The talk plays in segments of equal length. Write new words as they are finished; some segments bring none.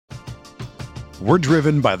We're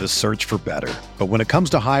driven by the search for better. But when it comes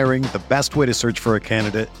to hiring, the best way to search for a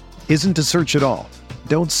candidate isn't to search at all.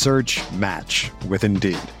 Don't search, match with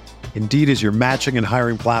Indeed. Indeed is your matching and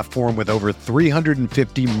hiring platform with over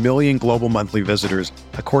 350 million global monthly visitors,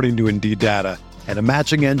 according to Indeed data, and a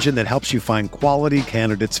matching engine that helps you find quality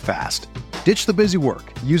candidates fast. Ditch the busy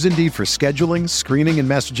work. Use Indeed for scheduling, screening, and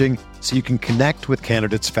messaging so you can connect with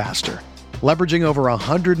candidates faster. Leveraging over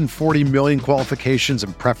 140 million qualifications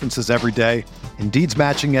and preferences every day, Indeed's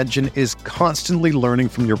matching engine is constantly learning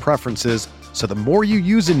from your preferences, so the more you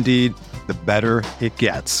use Indeed, the better it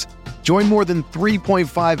gets. Join more than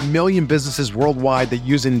 3.5 million businesses worldwide that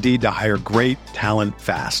use Indeed to hire great talent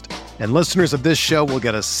fast. And listeners of this show will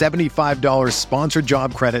get a $75 sponsored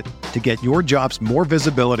job credit to get your jobs more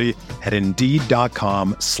visibility at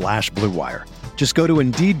Indeed.com/Blue Wire. Just go to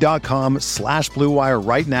Indeed.com/Blue Wire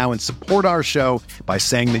right now and support our show by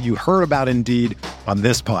saying that you heard about Indeed on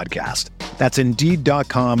this podcast. That's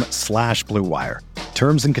Indeed.com/Blue Wire.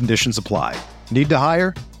 Terms and conditions apply. Need to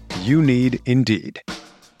hire? You need Indeed.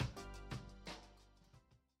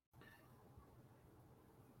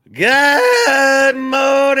 Good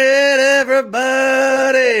morning,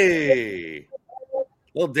 everybody.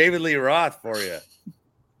 Little David Lee Roth for you.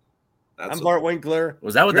 I'm Bart Winkler.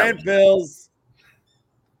 Was that what Grant that was? Bills?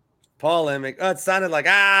 Paul Emick. Oh, it sounded like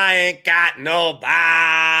I ain't got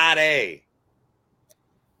nobody.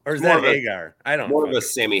 Or is that Hagar? I don't know. More of a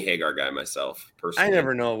Sammy Hagar guy myself, personally. I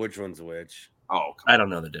never know which one's which. Oh, I don't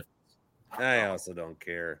know the difference. I also don't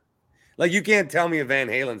care. Like, you can't tell me a Van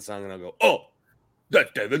Halen song and I'll go, oh,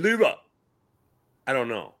 that's David Lee Roth. I don't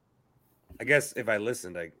know. I guess if I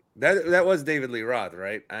listened, that was David Lee Roth,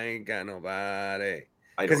 right? I ain't got nobody.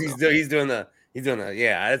 Because he's doing the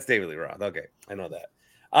yeah, that's David Lee Roth. Okay, I know that.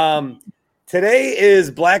 Today is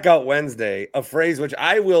Blackout Wednesday, a phrase which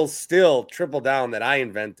I will still triple down that I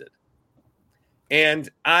invented. And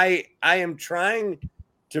I am trying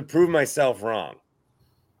to prove myself wrong.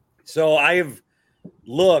 So I have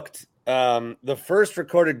looked. The first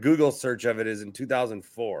recorded Google search of it is in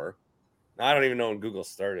 2004. I don't even know when Google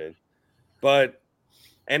started, but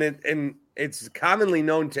it's commonly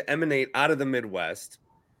known to emanate out of the Midwest.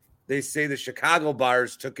 They say the Chicago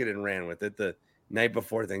bars took it and ran with it the night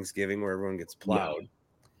before Thanksgiving, where everyone gets plowed.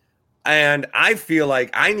 Yeah. And I feel like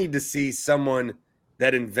I need to see someone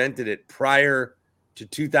that invented it prior to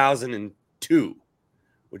 2002,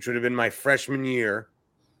 which would have been my freshman year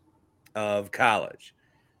of college.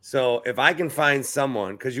 So if I can find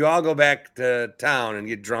someone, because you all go back to town and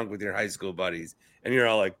get drunk with your high school buddies, and you're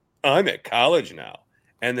all like, I'm at college now.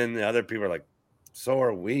 And then the other people are like, so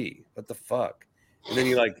are we. What the fuck? And then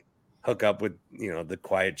you like hook up with, the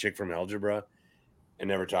quiet chick from algebra and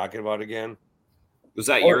never talking about it again. Was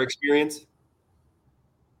that your experience?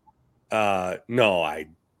 No, I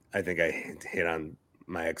think I hit on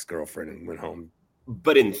my ex-girlfriend and went home.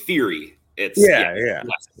 But in theory, it's yeah.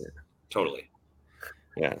 Totally.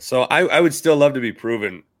 Yeah, so I would still love to be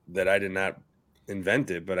proven that I did not invent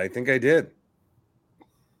it, but I think I did.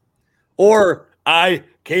 Or I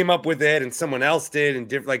came up with it and someone else did, and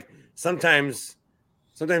different. Like sometimes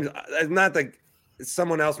not like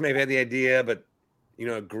someone else may have had the idea, but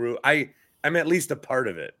it grew. I'm at least a part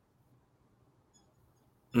of it.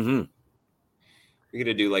 Mm-hmm. You're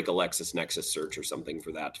gonna do like a LexisNexis search or something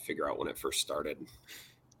for that to figure out when it first started.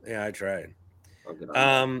 Yeah, I tried.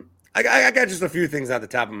 I got just a few things at the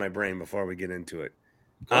top of my brain before we get into it.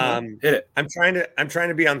 Hit it. I'm trying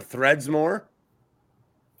to be on Threads more.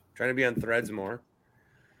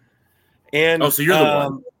 And so you're the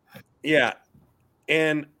one. Yeah.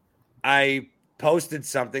 And I posted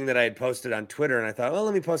something that I had posted on Twitter, and I thought, well,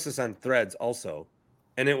 let me post this on Threads also.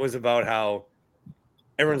 And it was about how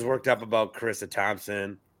everyone's worked up about Carissa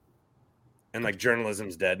Thompson and like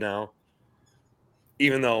journalism's dead now.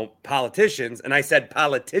 Even though politicians, and I said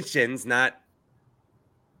politicians, not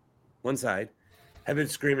one side, have been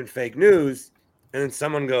screaming fake news, and then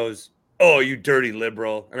someone goes, oh, you dirty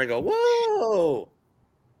liberal. And I go, whoa,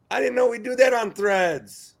 I didn't know we do that on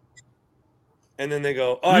Threads. And then they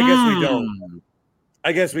go, oh, I guess we don't.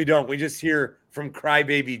 I guess we don't. We just hear from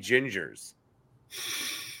crybaby gingers.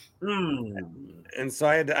 And so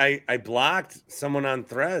I blocked someone on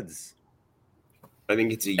Threads. I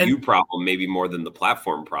think it's you problem, maybe more than the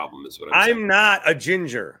platform problem, is what I'm saying. I'm not a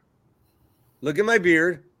ginger. Look at my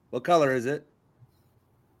beard. What color is it?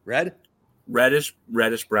 Red? Reddish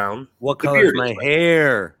brown. What color is my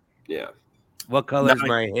hair? Yeah. What color is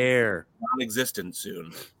my hair? Non-existent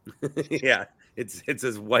soon. Yeah. It's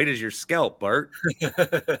as white as your scalp, Bart.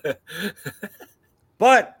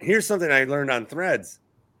 But here's something I learned on Threads.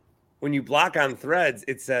 When you block on Threads,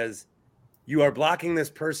 it says You are blocking this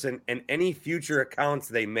person and any future accounts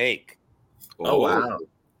they make. Oh, wow.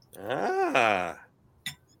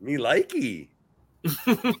 Me likey.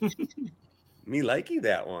 Me likey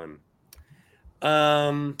that one.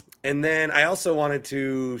 And then I also wanted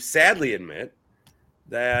to sadly admit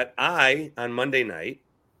that I, on Monday night,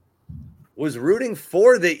 was rooting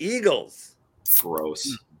for the Eagles.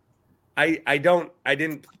 Gross. I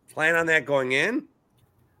didn't plan on that going in.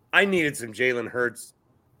 I needed some Jalen Hurts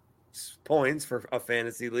points for a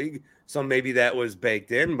fantasy league, so maybe that was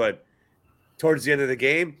baked in, but towards the end of the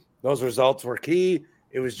game, those results were key.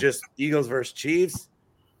 It was just Eagles versus Chiefs,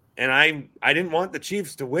 and I didn't want the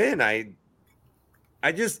Chiefs to win. I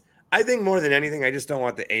think more than anything, I just don't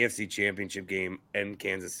want the AFC Championship game in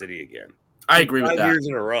Kansas City again. I agree with 5 that. years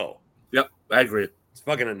in a row. Yep, I agree. It's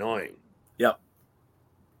fucking annoying. Yep.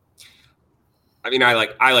 I mean, I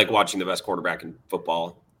like watching the best quarterback in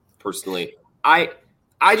football. Personally,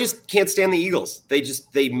 I just can't stand the Eagles.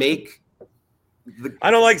 They make.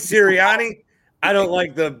 I don't like Sirianni. I don't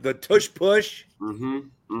like the tush push.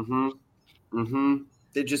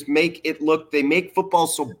 They just make it look. They make football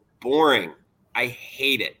so boring. I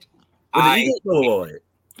hate it. Well, the Eagles. Wait.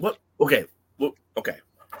 What? Okay. Well, okay.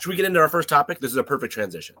 Should we get into our first topic? This is a perfect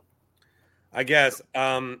transition. I guess.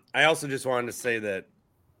 I also just wanted to say that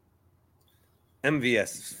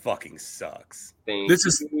MVS fucking sucks.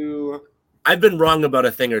 I've been wrong about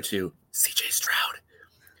a thing or two. CJ Stroud.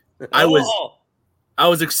 I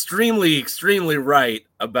was extremely, extremely right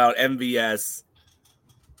about MVS,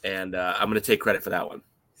 and I'm going to take credit for that one.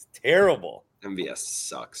 It's terrible. MVS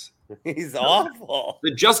sucks. He's awful.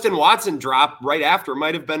 The Justin Watson drop right after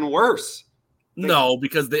might have been worse. No,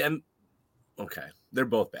 because okay, they're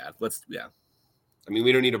both bad. I mean,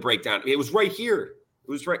 we don't need to break down. It was right here. It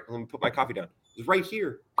was right. Let me put my coffee down. It was right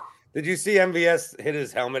here. Did you see MVS hit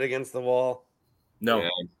his helmet against the wall? No. Yeah.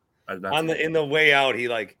 In the way out,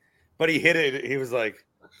 but he hit it. He was like,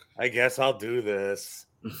 I guess I'll do this.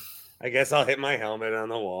 I guess I'll hit my helmet on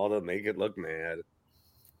the wall to make it look mad.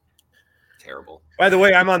 Terrible. By the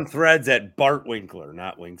way, I'm on Threads at Bart Winkler,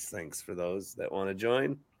 not Winks Thinks, for those that want to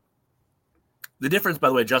join. The difference, by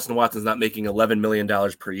the way, Justin Watson's not making $11 million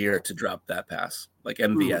per year to drop that pass like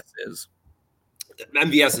MVS is.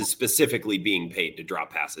 MVS is specifically being paid to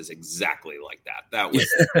drop passes exactly like that. That was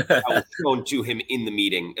shown to him in the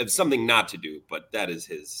meeting. It's something not to do, but that is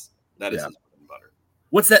his bread and butter.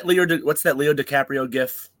 What's that Leo DiCaprio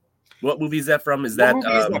gif? What movie is that from? Is that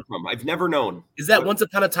from? I've never known. Is that Once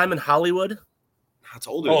Upon a Time in Hollywood? That's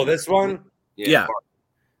older. Oh, this one? Yeah.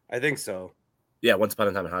 I think so. Yeah, Once Upon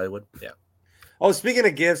a Time in Hollywood. Yeah. Oh, speaking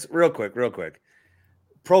of gifs, real quick.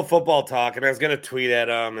 Pro Football Talk, and I was going to tweet at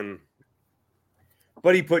him,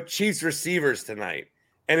 but he put Chiefs receivers tonight,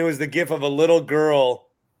 and it was the gif of a little girl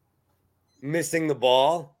missing the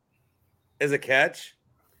ball as a catch,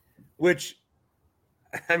 which,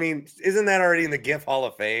 I mean, isn't that already in the GIF Hall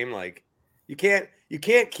of Fame? Like, you can't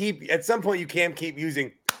keep, at some point you can't keep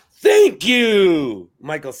using, thank you,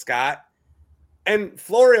 Michael Scott. And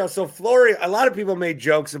Florio, a lot of people made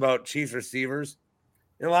jokes about Chiefs receivers,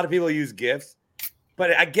 and a lot of people use GIFs.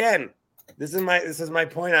 But again, this is my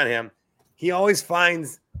point on him. He always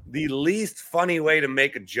finds the least funny way to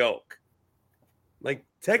make a joke. Like,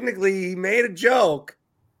 technically, he made a joke,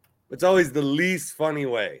 but it's always the least funny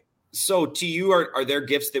way. So to you, are there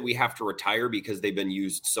gifts that we have to retire because they've been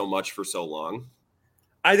used so much for so long?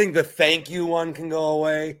 I think the thank you one can go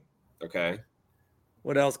away. Okay.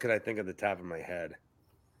 What else could I think of the top of my head?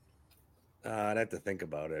 I'd have to think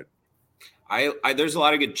about it. There's a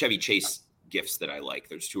lot of good Chevy Chase gifts that I like.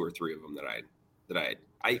 There's 2 or 3 of them that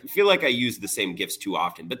I feel like I use the same gifts too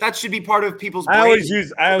often, but that should be part of people's brain.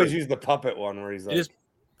 I always use the puppet one where he's like, it is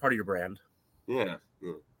part of your brand. Yeah.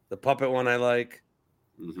 The puppet one I like.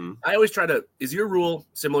 Mm-hmm. I always try to, is your rule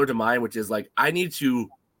similar to mine, which is like, I need to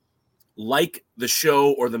like the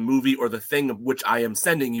show or the movie or the thing of which I am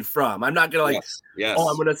sending you from. I'm not going to yes. Oh,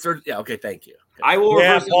 I'm going to search. Yeah. Okay. Thank you. Okay. I will.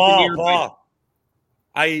 Yeah, Paul.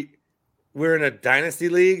 We're in a dynasty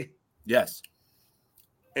league. Yes.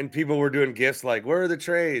 And people were doing gifts like, where are the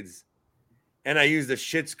trades? And I used the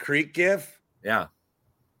Schitt's Creek gif. Yeah.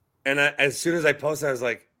 And as soon as I posted, I was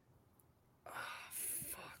like, oh,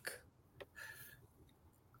 fuck.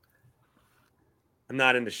 I'm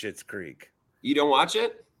not into Schitt's Creek. You don't watch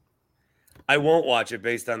it? I won't watch it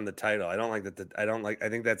based on the title. I don't like that. I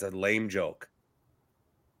think that's a lame joke.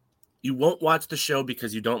 You won't watch the show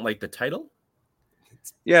because you don't like the title?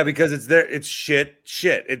 Yeah, because it's there. It's shit.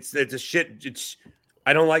 It's a shit.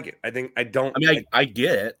 I don't like it. I mean, I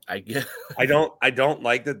get it. I don't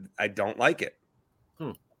like that. I don't like it.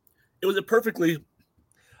 It was a perfectly.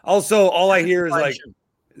 Also, all I hear is like,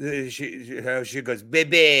 She goes,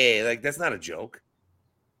 baby. Like, that's not a joke.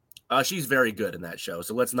 She's very good in that show,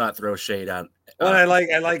 so let's not throw shade on. Well, I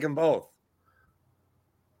like them both.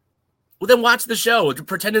 Well, then watch the show.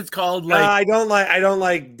 Pretend it's called like. I don't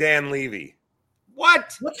like Dan Levy.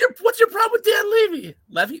 What? What's your problem with Dan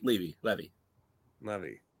Levy?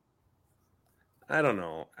 Levy. I don't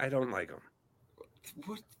know. I don't like him.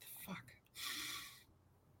 What the fuck?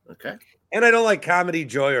 Okay. And I don't like comedy,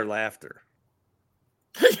 joy, or laughter.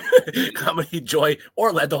 Comedy, joy,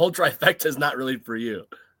 or the whole trifecta is not really for you.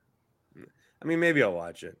 I mean, maybe I'll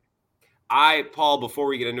watch it. Paul, before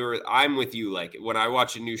we get into it, I'm with you. Like, when I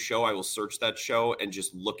watch a new show, I will search that show and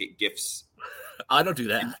just look at GIFs. I don't do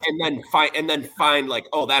that. And then find like,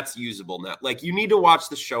 oh, that's usable now. Like, you need to watch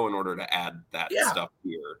the show in order to add that stuff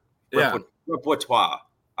here. Repertoire.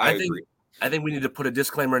 I agree. I think we need to put a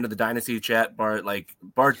disclaimer into the Dynasty chat, Bart. Like,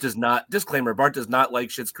 Bart does not like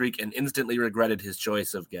Schitt's Creek and instantly regretted his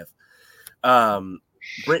choice of GIF.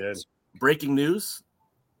 Breaking news.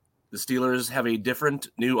 The Steelers have a different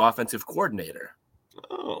new offensive coordinator.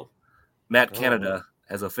 Oh. Matt Canada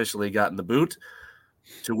has officially gotten the boot,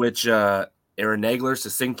 to which Aaron Nagler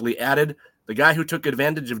succinctly added, the guy who took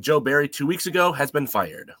advantage of Joe Barry 2 weeks ago has been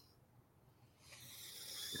fired.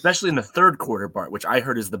 Especially in the third quarter, Bart, which I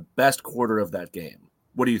heard is the best quarter of that game.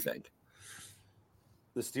 What do you think?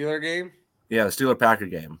 The Steeler game? Yeah, the Steeler-Packer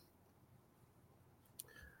game.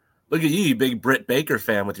 Look at you big Britt Baker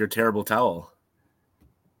fan with your terrible towel.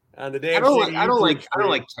 On the day I don't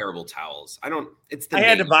like terrible towels. I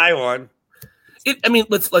had to buy one.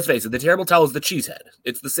 Let's face it. The terrible towel is the cheesehead.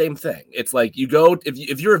 It's the same thing. It's like you go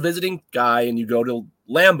if you're a visiting guy and you go to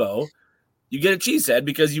Lambeau, you get a cheesehead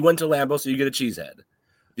because you went to Lambeau, so you get a cheesehead.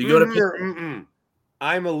 You go to.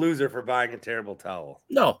 I'm a loser for buying a terrible towel.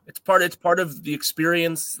 No, it's part of the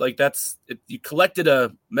experience. Like you collected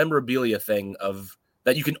a memorabilia thing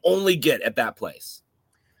that you can only get at that place.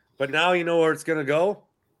 But now you know where it's gonna go.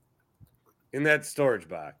 In that storage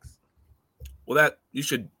box. Well, that you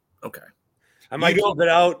should. Okay. I might keep it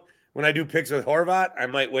out when I do picks with Horvat. I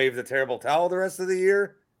might wave the terrible towel the rest of the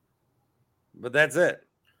year. But that's it.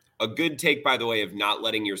 A good take, by the way, of not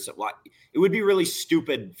letting your son. It would be really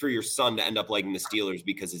stupid for your son to end up liking the Steelers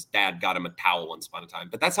because his dad got him a towel once upon a time.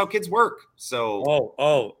 But that's how kids work. So.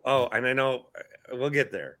 Oh, and I know we'll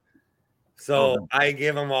get there. So I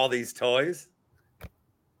give him all these toys,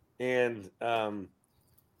 and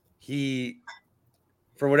he,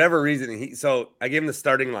 for whatever reason, so I gave him the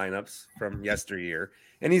starting lineups from yesteryear,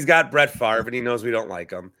 and he's got Brett Favre, and he knows we don't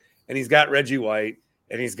like him, and he's got Reggie White,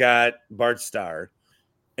 and he's got Bart Starr,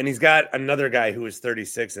 and he's got another guy who is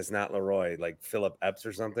 36 that's not Leroy, like Philip Epps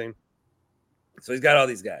or something. So he's got all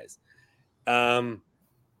these guys. And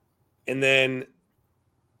then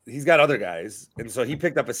he's got other guys, and so he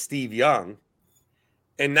picked up a Steve Young,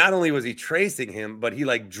 and not only was he tracing him, but he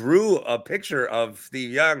like drew a picture of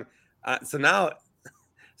Steve Young. So now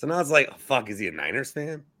it's like, oh, fuck, is he a Niners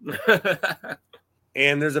fan?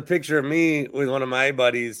 And there's a picture of me with one of my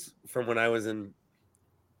buddies from when I was in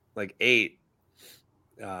like 8,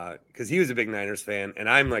 because he was a big Niners fan, and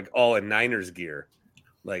I'm like all in Niners gear,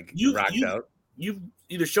 like rocked out. You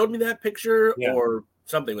either showed me that picture or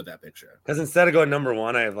something with that picture. Because instead of going number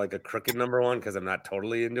 1, I have like a crooked number 1 because I'm not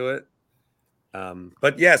totally into it.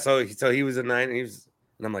 But yeah, so he was a 9, and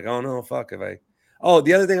I'm like, oh no, fuck. The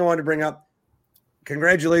other thing I wanted to bring up,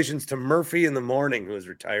 congratulations to Murphy in the Morning, who is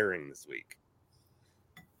retiring this week.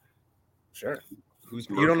 Sure. Who's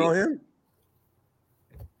Murphy? You don't know him?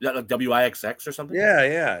 Is that like WIXX or something?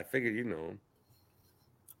 Yeah. I figured you know him.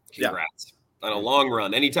 Congrats. On a long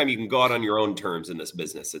run. Anytime you can go out on your own terms in this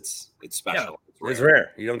business, it's special. Yeah, it's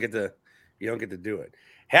rare. You don't get to do it.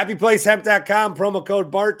 HappyPlaceHemp.com, promo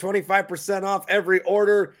code BART, 25% off every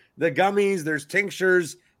order. The gummies, there's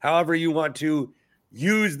tinctures, however you want to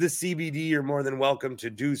use the CBD, you're more than welcome to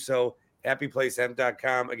do so.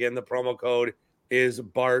 HappyPlaceHemp.com. Again, the promo code is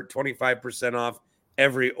BART, 25% off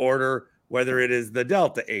every order, whether it is the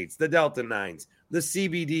Delta 8s, the Delta 9s, the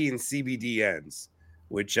CBD and CBDNs,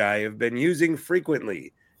 which I have been using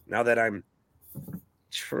frequently now that I'm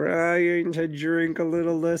trying to drink a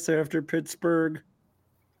little less after Pittsburgh.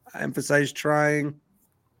 I emphasize trying.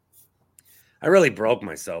 I really broke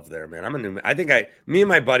myself there, man. Me and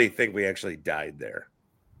my buddy think we actually died there,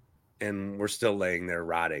 and we're still laying there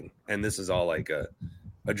rotting. And this is all like a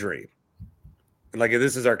dream. Like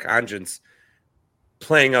this is our conscience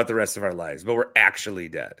playing out the rest of our lives, but we're actually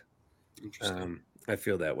dead. Interesting. I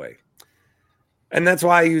feel that way. And that's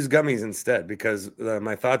why I use gummies instead, because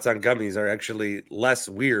my thoughts on gummies are actually less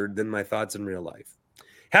weird than my thoughts in real life.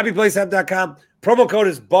 HappyPlaceHemp.com. Promo code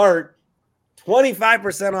is BART.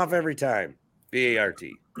 25% off every time.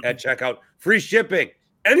 B-A-R-T, at checkout. Free shipping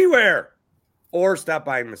anywhere. Or stop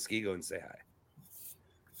by Muskego and say hi.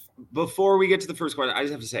 Before we get to the first question, I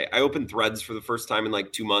just have to say, I opened Threads for the first time in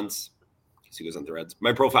like 2 months. He goes on Threads.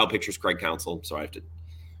 My profile picture is Craig Counsell, so I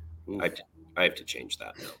have to change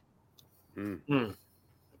that now.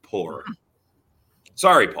 Poor.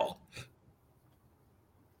 Sorry, Paul.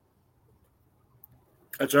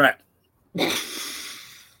 That's all right.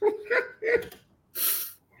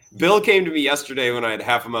 Bill came to me yesterday when I had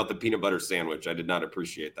half a mouth of peanut butter sandwich. I did not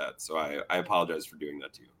appreciate that, so I apologize for doing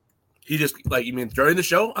that to you. He just, like, you mean during the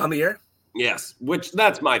show on the air? Yes, which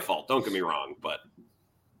that's my fault. Don't get me wrong, but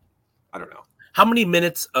I don't know. How many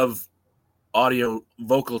minutes of audio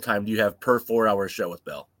vocal time do you have per 4-hour show with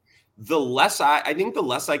Bill? The less I think the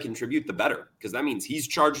less I contribute, the better, because that means he's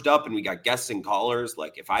charged up and we got guests and callers.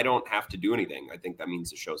 Like, if I don't have to do anything, I think that means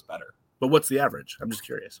the show's better. But what's the average? I'm just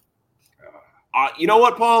curious. You know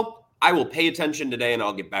what, Paul? I will pay attention today and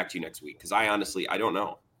I'll get back to you next week, because I don't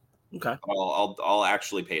know. Okay. I'll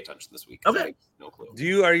actually pay attention this week. Okay. No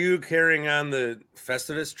clue. Are you carrying on the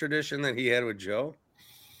Festivus tradition that he had with Joe?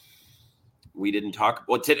 We didn't talk.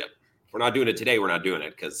 Well, today we're not doing it today. We're not doing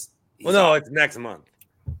it because. Well, no, it's next month.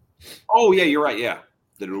 Oh yeah, you're right. Yeah.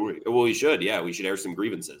 Well, we should. Yeah, we should air some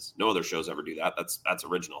grievances. No other shows ever do that. That's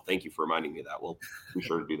original. Thank you for reminding me of that. We'll be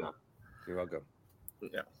sure to do that. You're welcome.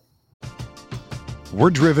 Yeah. We're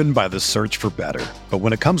driven by the search for better. But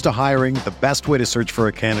when it comes to hiring, the best way to search for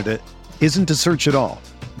a candidate isn't to search at all.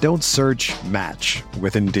 Don't search, match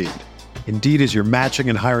with Indeed. Indeed is your matching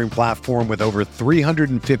and hiring platform with over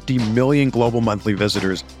 350 million global monthly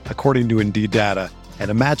visitors, according to Indeed data, and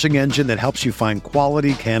a matching engine that helps you find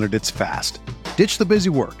quality candidates fast. Ditch the busy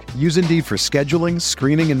work. Use Indeed for scheduling,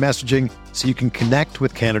 screening, and messaging so you can connect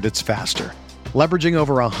with candidates faster. Leveraging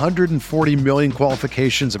over 140 million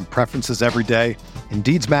qualifications and preferences every day,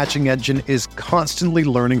 Indeed's matching engine is constantly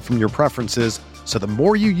learning from your preferences, so the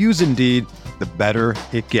more you use Indeed, the better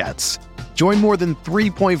it gets. Join more than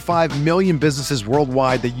 3.5 million businesses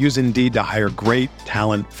worldwide that use Indeed to hire great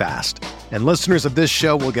talent fast. And listeners of this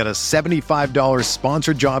show will get a $75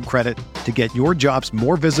 sponsored job credit to get your jobs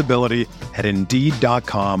more visibility at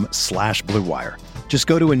Indeed.com/Blue Wire. Just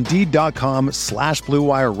go to Indeed.com/Blue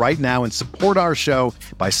Wire right now and support our show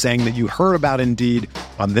by saying that you heard about Indeed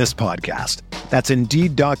on this podcast. That's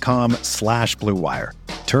Indeed.com/Blue Wire.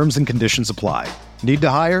 Terms and conditions apply. Need to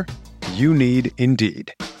hire? You need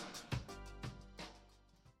Indeed.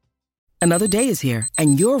 Another day is here,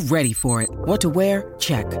 and you're ready for it. What to wear?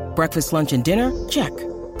 Check. Breakfast, lunch, and dinner? Check.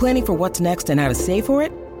 Planning for what's next and how to save for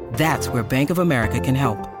it? That's where Bank of America can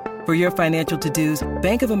help. For your financial to-dos,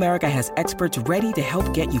 Bank of America has experts ready to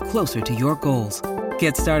help get you closer to your goals.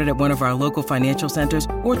 Get started at one of our local financial centers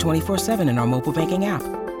or 24/7 in our mobile banking app.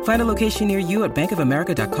 Find a location near you at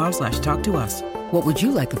bankofamerica.com/talktous. What would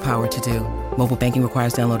you like the power to do? Mobile banking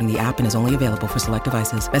requires downloading the app and is only available for select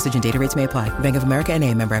devices. Message and data rates may apply. Bank of America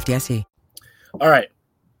NA, member FDIC. All right.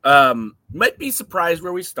 Might be surprised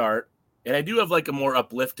where we start. And I do have like a more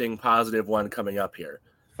uplifting, positive one coming up here.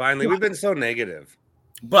 Finally, we've been so negative.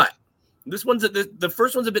 But this one's the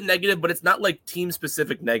first one's a bit negative, but it's not like team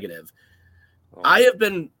specific negative. Oh. I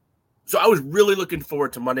was really looking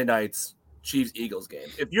forward to Monday night's Chiefs-Eagles game.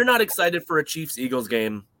 If you're not excited for a Chiefs-Eagles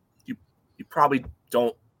game, you probably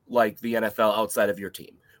don't like the NFL outside of your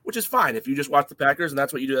team, which is fine. If you just watch the Packers and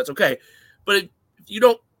that's what you do, that's okay. But if you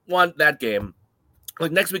don't want that game,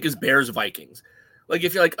 like next week is Bears-Vikings. Like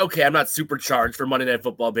if you're like, okay, I'm not supercharged for Monday Night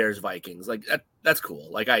Football, Bears-Vikings. Like that's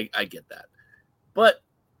cool. Like I get that. But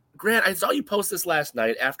Grant, I saw you post this last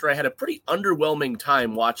night after I had a pretty underwhelming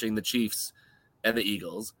time watching the Chiefs and the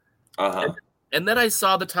Eagles. Uh-huh. And then I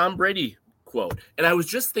saw the Tom Brady quote. And I was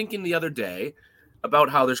just thinking the other day about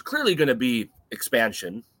how there's clearly going to be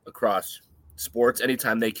expansion across sports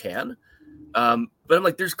anytime they can. But I'm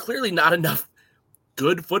like, there's clearly not enough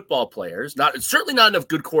good football players, certainly not enough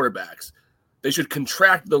good quarterbacks. They should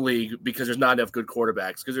contract the league because there's not enough good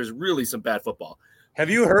quarterbacks because there's really some bad football.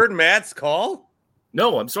 Have you heard Matt's call?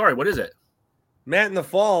 No, I'm sorry. What is it? Matt in the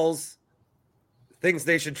Falls thinks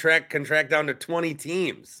they should contract down to 20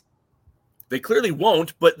 teams. They clearly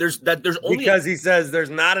won't, but there's only because he says there's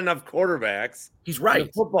not enough quarterbacks. He's right.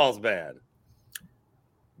 The football's bad.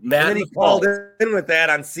 Matt, and then he called in with that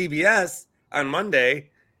on CBS on Monday,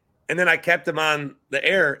 and then I kept him on the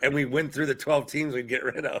air, and we went through the 12 teams we'd get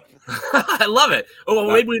rid of. I love it. Oh,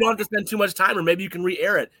 well, maybe we don't have to spend too much time, or maybe you can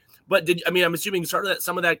re-air it. But I'm assuming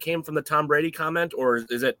some of that came from the Tom Brady comment, or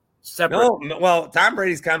is it separate? No, well, Tom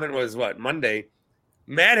Brady's comment was Monday.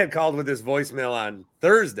 Matt had called with his voicemail on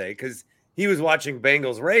Thursday because he was watching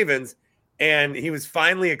Bengals Ravens, and he was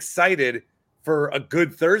finally excited for a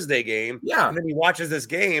good Thursday game. Yeah. And then he watches this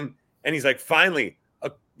game and he's like, finally,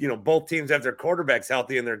 both teams have their quarterbacks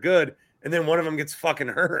healthy and they're good. And then one of them gets fucking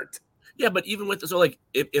hurt. Yeah, but even with so like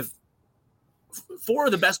if 4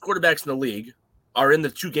 of the best quarterbacks in the league are in the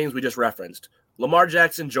 2 games we just referenced, Lamar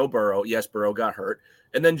Jackson, Joe Burrow. Yes, Burrow got hurt.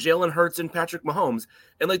 And then Jalen Hurts and Patrick Mahomes.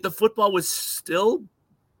 And like the football was still.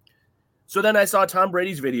 So then I saw Tom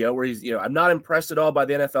Brady's video where he's, I'm not impressed at all by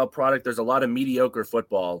the NFL product. There's a lot of mediocre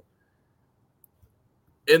football.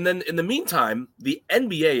 And then in the meantime, the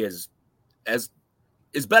NBA is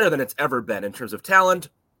better than it's ever been in terms of talent.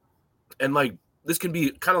 And like, this can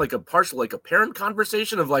be kind of like a partial, like a parent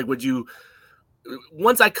conversation of like,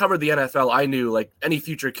 once I covered the NFL, I knew like any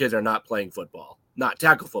future kids are not playing football, not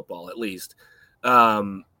tackle football, at least.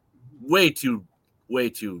 Way too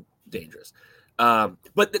dangerous.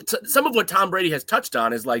 But some of what Tom Brady has touched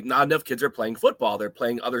on is like not enough kids are playing football. They're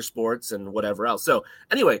playing other sports and whatever else. So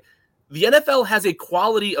anyway, the NFL has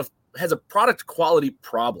a product quality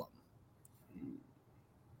problem.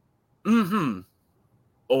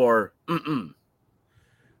 Or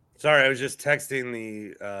Sorry, I was just texting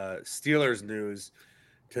the Steelers news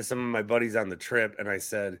to some of my buddies on the trip, and I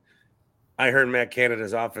said, I heard Matt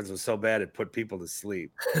Canada's offense was so bad it put people to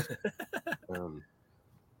sleep.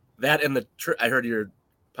 That and I heard your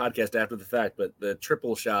podcast after the fact, but the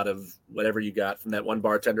triple shot of whatever you got from that one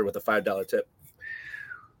bartender with a $5 tip.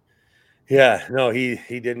 Yeah, no,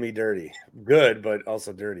 he did me dirty. Good, but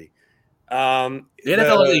also dirty. The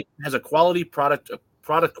NFL has a quality product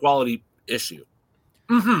quality issue.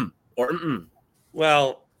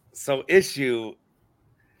 Well, so issue.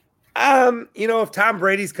 If Tom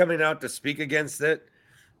Brady's coming out to speak against it,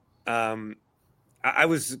 I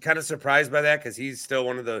was kind of surprised by that because he's still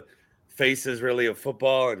one of the faces really of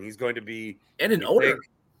football, and he's going to be an owner.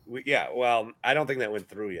 Well, I don't think that went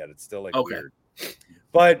through yet. It's still weird,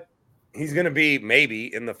 but he's going to be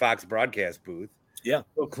maybe in the Fox broadcast booth. Yeah.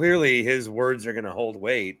 So clearly his words are going to hold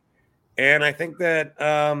weight. And I think that,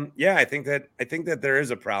 I think that there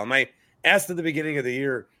is a problem. I asked at the beginning of the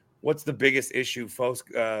year, what's the biggest issue, folks,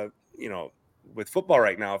 with football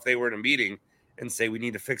right now, if they were in a meeting and say, we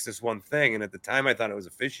need to fix this one thing. And at the time I thought it was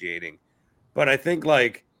officiating, but I think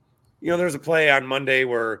there's a play on Monday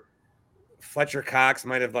where Fletcher Cox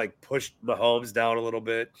might've pushed Mahomes down a little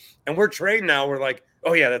bit, and we're trained now. We're like,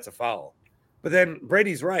 oh yeah, that's a foul. But then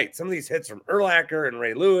Brady's right. Some of these hits from Urlacher and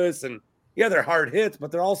Ray Lewis, and yeah, they're hard hits,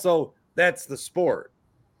 but they're also, that's the sport,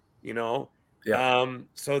 Yeah.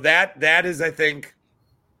 So that is, I think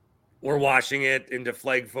we're washing it into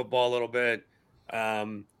flag football a little bit.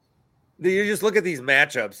 You just look at these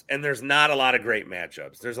matchups, and there's not a lot of great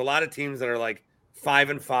matchups. There's a lot of teams that are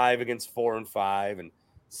 5-5 against 4-5, and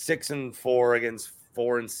 6-4 against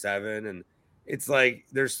 4-7, and it's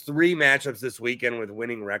there's 3 matchups this weekend with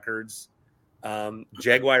winning records.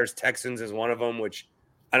 Jaguars Texans is one of them, which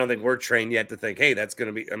I don't think we're trained yet to think, hey, that's going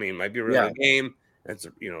to be. I mean, it might be a really good game. That's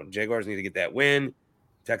Jaguars need to get that win.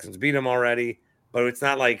 Texans beat them already, but it's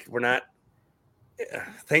not we're not.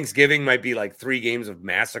 Thanksgiving might be 3 games of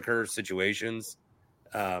massacre situations.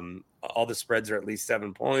 All the spreads are at least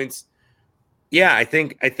 7 points. Yeah, I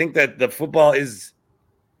think that the football's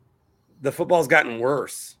gotten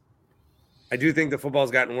worse. I do think the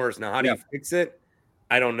football's gotten worse. Now, how do you fix it?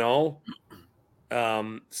 I don't know.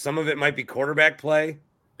 Some of it might be quarterback play.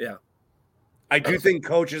 Yeah. I do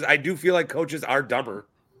feel like coaches are dumber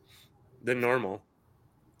than normal.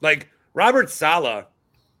 Robert Saleh.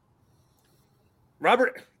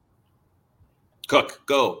 Cook,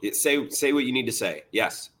 go. Say what you need to say.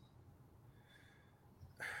 Yes.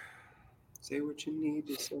 Say what you need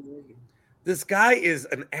to say. This guy is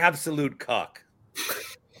an absolute cuck.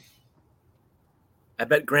 I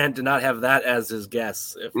bet Grant did not have that as his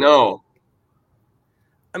guess. No.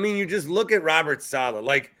 I mean, you just look at Robert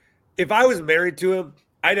Saleh. If I was married to him,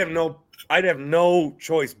 I'd have no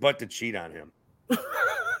choice but to cheat on him.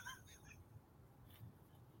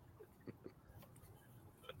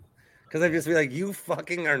 Because I'd just be like, you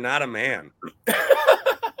fucking are not a man.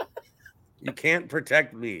 You can't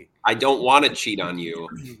protect me. I don't want to cheat on you.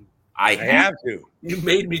 I have to. You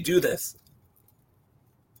made me do this.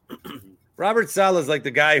 Robert Saleh is like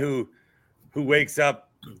the guy who wakes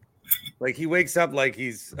up. He wakes up like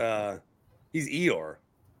he's Eeyore.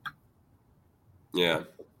 Yeah.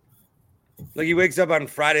 He wakes up on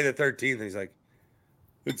Friday the 13th and he's like,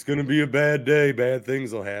 it's going to be a bad day. Bad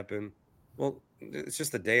things will happen. Well, it's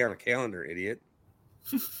just a day on a calendar, idiot.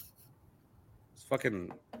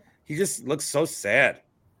 He just looks so sad.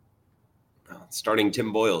 Starting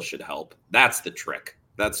Tim Boyle should help. That's the trick.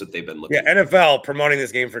 That's what they've been looking for. Yeah, NFL promoting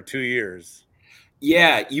this game for 2 years.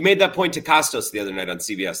 Yeah, you made that point to Costas the other night on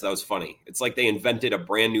CBS. That was funny. It's like they invented a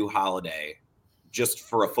brand new holiday just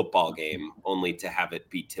for a football game, only to have it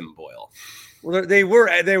be Tim Boyle. Well, they were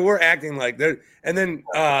acting like they're, and then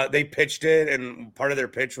they pitched it, and part of their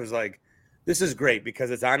pitch was like, "This is great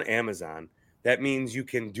because it's on Amazon. That means you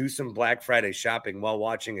can do some Black Friday shopping while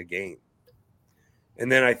watching a game."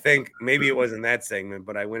 And then I think maybe it wasn't that segment,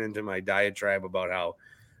 but I went into my diatribe about how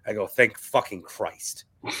I go, "Thank fucking Christ,"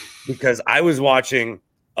 because I was watching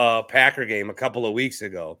a Packer game a couple of weeks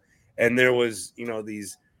ago, and there was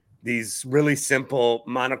these really simple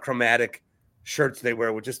monochromatic shirts they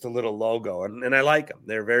wear with just a little logo, and I like them.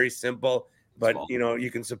 They're very simple, but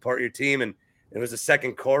you can support your team. And it was the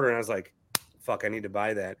second quarter, and I was like, "Fuck, I need to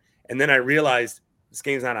buy that." And then I realized this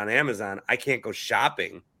game's not on Amazon. I can't go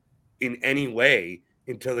shopping in any way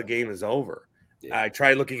until the game is over. Yeah. I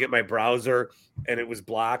tried looking at my browser, and it was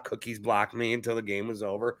blocked. Cookies blocked me until the game was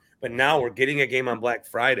over. But now we're getting a game on Black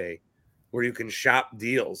Friday where you can shop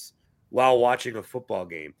deals while watching a football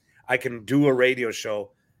game. I can do a radio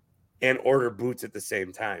show and order boots at the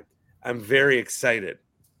same time. I'm very excited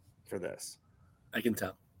for this. I can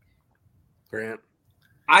tell. Grant?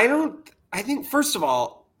 I think, first of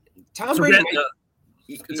all, Tom Brady.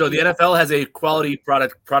 So the NFL has a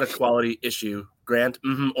product quality issue. Grant,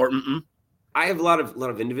 or mm-mm? I have a lot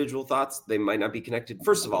of individual thoughts. They might not be connected.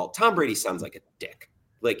 First of all, Tom Brady sounds like a dick.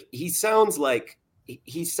 Like he sounds like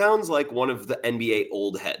one of the NBA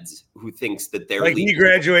old heads who thinks that they're like he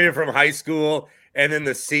graduated from high school, and then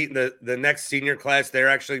the next senior class they're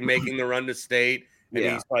actually making the run to state, and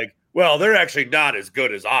he's like, "Well, they're actually not as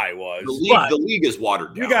good as I was." The league is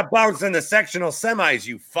watered down. You got bounced in the sectional semis,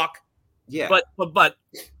 you fuck. Yeah, but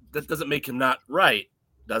that doesn't make him not right,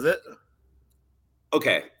 does it?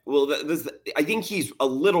 Okay, well, I think he's a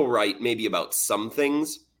little right, maybe about some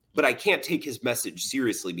things. But I can't take his message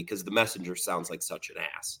seriously because the messenger sounds like such an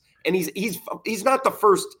ass. And he's not the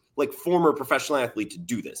first like former professional athlete to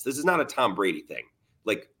do this. This is not a Tom Brady thing.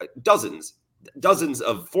 Like dozens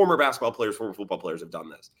of former basketball players, former football players have done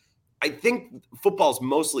this. I think football's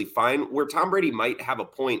mostly fine. Where Tom Brady might have a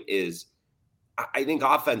point is I think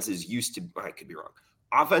offenses used to, I could be wrong.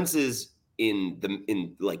 Offenses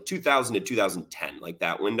in like 2000 to 2010, like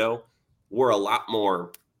that window, were a lot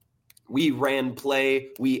more. We ran play,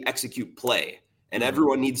 we execute play, and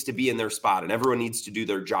everyone needs to be in their spot and everyone needs to do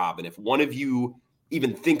their job. And if one of you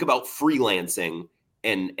even think about freelancing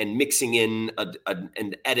and mixing in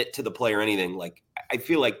an edit to the play or anything, like I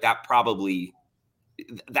feel like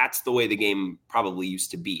that's the way the game probably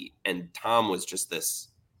used to be. And Tom was just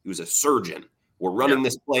he was a surgeon. We're running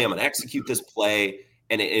this play, I'm going to execute this play.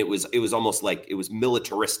 And it was almost like it was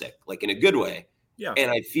militaristic, like in a good way. Yeah.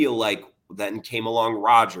 And I feel like then came along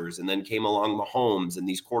Rodgers, and then came along Mahomes, and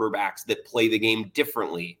these quarterbacks that play the game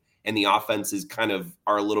differently, and the offenses kind of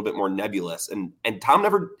are a little bit more nebulous. And Tom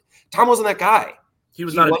wasn't that guy. He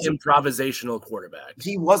was not an improvisational quarterback.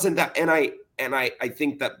 He wasn't that. And I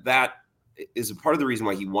think that is a part of the reason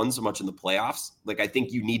why he won so much in the playoffs. Like I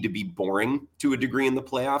think you need to be boring to a degree in the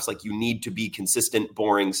playoffs. Like you need to be consistent,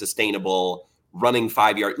 boring, sustainable, running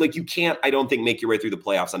 5 yards. Like you can't, I don't think, make your way through the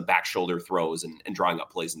playoffs on back shoulder throws and drawing up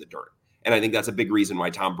plays in the dirt. And I think that's a big reason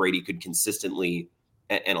why Tom Brady could consistently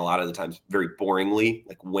and a lot of the times very boringly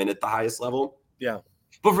like win at the highest level. Yeah.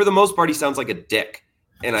 But for the most part, he sounds like a dick.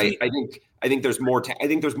 And I think there's more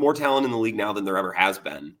talent in the league now than there ever has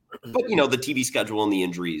been. But the TV schedule and the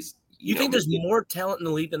injuries. You think there's more talent in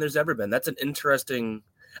the league than there's ever been? That's an interesting.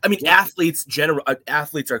 I mean, athletes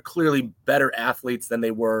are clearly better athletes than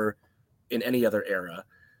they were in any other era.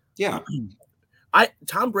 Yeah.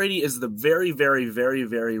 Tom Brady is the very, very, very,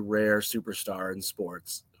 very rare superstar in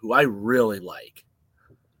sports who I really like.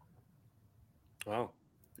 Wow.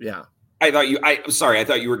 Yeah. I thought you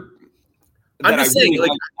were. I'm just saying, really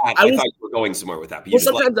I thought you were going somewhere with that. But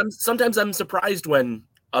sometimes I'm surprised when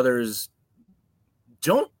others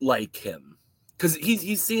don't like him because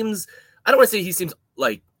he seems. I don't want to say he seems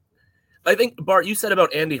like. I think Bart, you said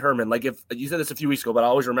about Andy Herman. Like if you said this a few weeks ago, but I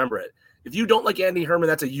always remember it. If you don't like Andy Herman,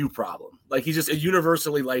 that's a you problem. Like he's just a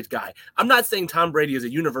universally liked guy. I'm not saying Tom Brady is a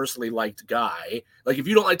universally liked guy. Like if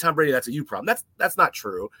you don't like Tom Brady, that's a you problem. That's not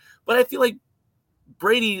true. But I feel like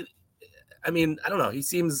Brady. I mean, I don't know. He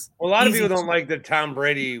seems. Well, a lot of people don't like that Tom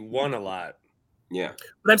Brady won a lot. Yeah,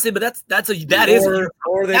 but I'm saying, but that is,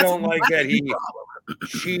 or they don't like that he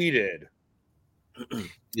cheated.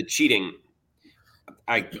 The cheating.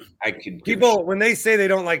 I could people when they say they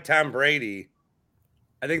don't like Tom Brady,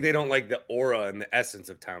 I think they don't like the aura and the essence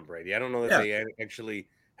of Tom Brady. I don't know that they actually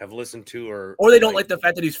have listened to or they don't like the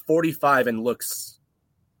fact that he's 45 and looks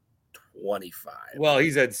 25. Well,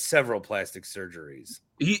 he's had several plastic surgeries.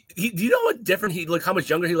 Do you know what different how much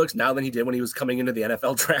younger he looks now than he did when he was coming into the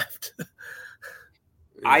NFL draft?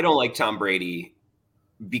 I don't like Tom Brady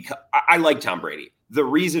because I like Tom Brady. The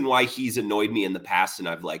reason why he's annoyed me in the past, and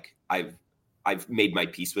I've made my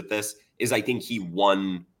peace with this, is I think he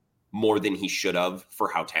won more than he should have for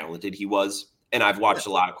how talented he was. And I've watched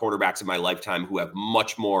a lot of quarterbacks in my lifetime who have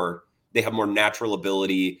much more. They have more natural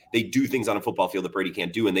ability. They do things on a football field that Brady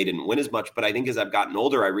can't do, and they didn't win as much. But I think as I've gotten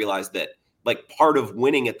older, I realized that like part of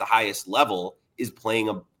winning at the highest level is playing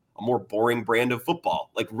a more boring brand of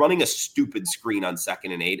football, like running a stupid screen on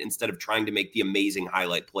 2nd and 8 instead of trying to make the amazing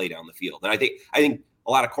highlight play down the field. And I think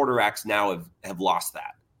a lot of quarterbacks now have lost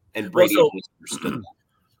that, and Brady understood that.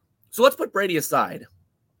 So let's put Brady aside.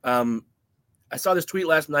 I saw this tweet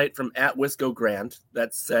last night from @Wisco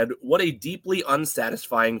that said, "What a deeply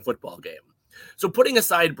unsatisfying football game." So putting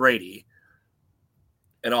aside Brady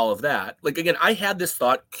and all of that, like, again, I had this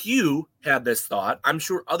thought. Q had this thought. I'm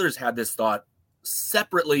sure others had this thought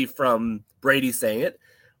separately from Brady saying it,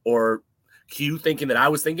 or Q thinking that I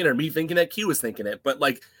was thinking, or me thinking that Q was thinking it. But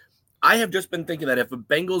like, I have just been thinking that if a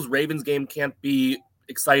Bengals-Ravens game can't be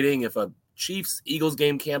exciting, if a Chiefs-Eagles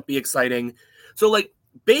game can't be exciting, so like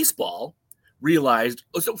baseball realized.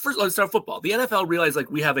 So first, let's start football. The NFL realized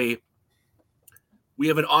like we have an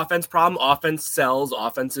offense problem. Offense sells.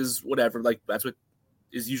 Offense is whatever. Like that's what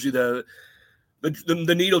is usually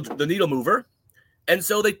the needle mover. And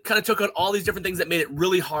so they kind of took out all these different things that made it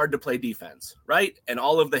really hard to play defense, right? And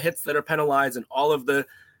all of the hits that are penalized, and all of the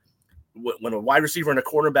when a wide receiver and a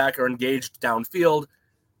cornerback are engaged downfield.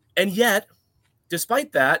 And yet,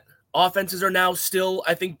 despite that, offenses are now still,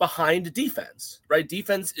 I think, behind defense, right?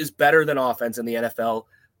 Defense is better than offense in the NFL,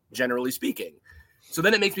 generally speaking. So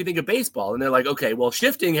then it makes me think of baseball, and they're like, okay, well,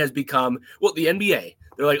 shifting has become, well, the NBA.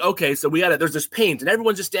 They're like, okay, so there's this paint, and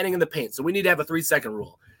everyone's just standing in the paint, so we need to have a 3-second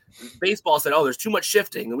rule. Baseball said, oh, there's too much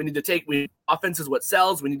shifting, and offense is what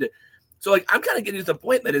sells. We need to. So, like, I'm kind of getting to the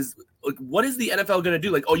point that is, like, what is the NFL going to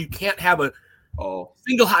do? Like, you can't have a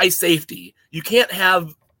single high safety. You can't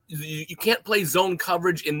play zone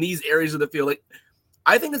coverage in these areas of the field. Like,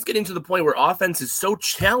 I think it's getting to the point where offense is so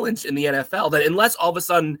challenged in the NFL that unless all of a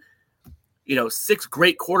sudden, 6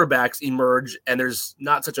 great quarterbacks emerge and there's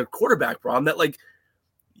not such a quarterback problem, that like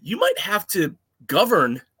you might have to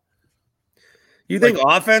govern. You think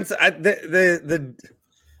offense? The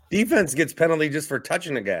defense gets penalty just for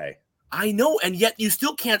touching a guy. I know, and yet you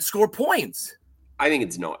still can't score points. I think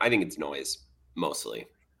it's noise mostly.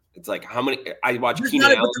 It's like how many I watch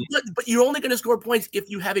Keenan Allen. But you're only going to score points if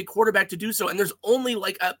you have a quarterback to do so, and there's only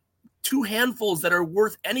like 2 handfuls that are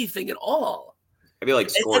worth anything at all. I feel like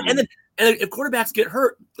scoring. And if quarterbacks get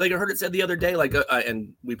hurt, like I heard it said the other day, like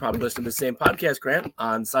and we probably listened to the same podcast, Grant,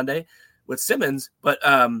 on Sunday with Simmons, but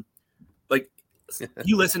like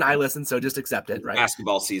you listen, I listen, so just accept it, right?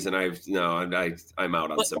 Basketball season, I'm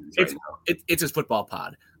out on Simmons right now. It's his football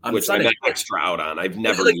pod. Which Sunday, I'm extra out on. I've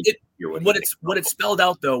never what it spelled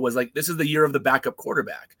out though was like this is the year of the backup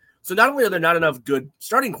quarterback. So not only are there not enough good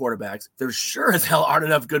starting quarterbacks, there sure as hell aren't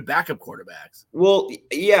enough good backup quarterbacks. Well,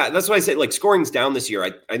 yeah, that's why I say like scoring's down this year.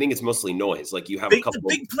 I think it's mostly noise. Like you have a couple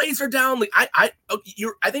big plays are down. Like I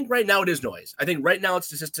think right now it is noise. I think right now it's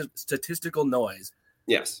just statistical noise.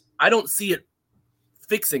 Yes. I don't see it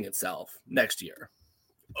fixing itself next year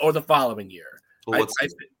or the following year. Well,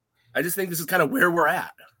 I just think this is kind of where we're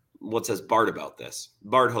at. What says Bart about this?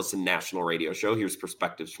 Bart hosts a national radio show. Here's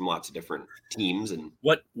perspectives from lots of different teams. And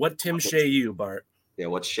what Tim Shea you, Bart? Yeah,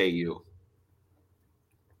 what's Shea you?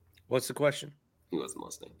 What's the question? He wasn't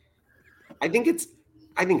listening. I think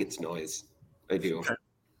it's noise. I do.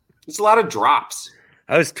 It's a lot of drops.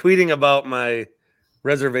 I was tweeting about my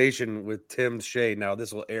reservation with Tim Shea. Now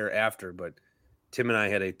this will air after, but Tim and I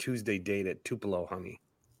had a Tuesday date at Tupelo, honey.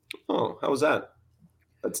 Oh, how was that?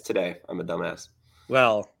 That's today. I'm a dumbass.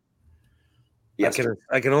 Well, yes,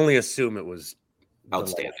 I can only assume it was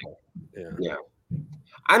outstanding. Yeah.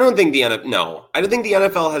 I don't think the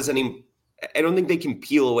NFL has any. I don't think they can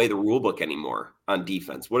peel away the rule book anymore on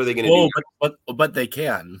defense. What are they going to do? But they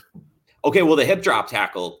can. Okay, well, the hip drop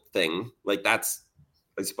tackle thing, like that's,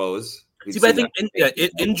 I suppose. See, but I think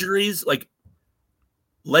injuries, like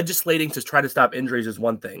legislating to try to stop injuries is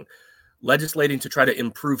one thing. Legislating to try to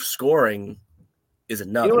improve scoring is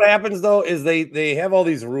another. You know what happens though is they have all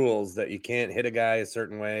these rules that you can't hit a guy a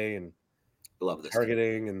certain way and love this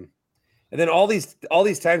targeting and then all these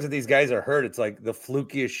times that these guys are hurt, it's like the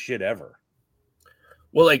flukiest shit ever.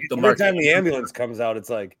 Well, like every time the ambulance comes out, it's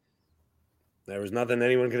like there was nothing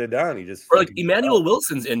anyone could have done. He just or like Emmanuel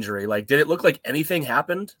Wilson's injury. Like, did it look like anything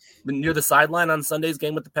happened near the sideline on Sunday's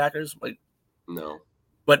game with the Packers? Like, no.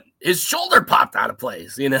 but his shoulder popped out of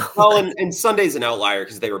place, you know? Well, and Sunday's an outlier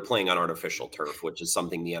because they were playing on artificial turf, which is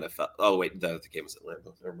something the NFL. Oh, wait, the game was at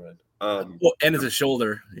Lambeau. Never mind. Well, and it's a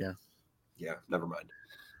shoulder. Yeah. Yeah, never mind.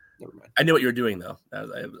 I knew what you were doing, though.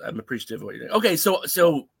 I'm appreciative of what you're doing. Okay, so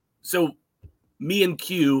me and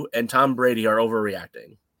Q and Tom Brady are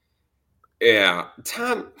overreacting. Yeah.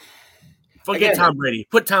 Tom. Forget Tom Brady.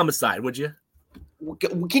 Put Tom aside, would you?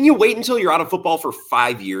 Can you wait until you're out of football for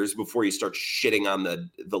 5 years before you start shitting on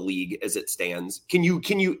the league as it stands? Can you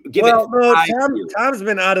give it? No, Tom's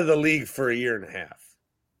been out of the league for a year and a half.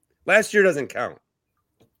 Last year doesn't count.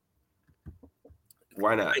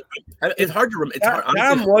 Why not? It's hard to remember.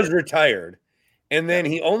 Tom was retired, and then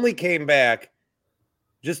he only came back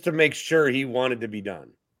just to make sure he wanted to be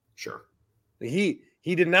done. Sure. He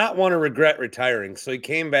did not want to regret retiring, so he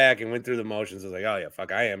came back and went through the motions. I was like, oh yeah,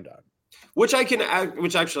 fuck, I am done. Which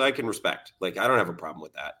actually I can respect. Like, I don't have a problem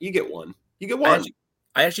with that. You get one.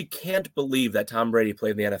 I actually can't believe that Tom Brady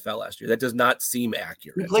played in the NFL last year. That does not seem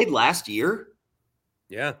accurate. He played last year?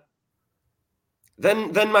 Yeah.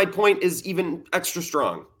 Then my point is even extra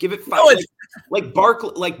strong. Give it 5. No, like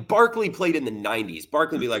Barkley played in the 90s.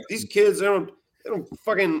 Barkley be like, these kids, they don't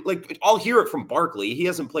fucking like. I'll hear it from Barkley. He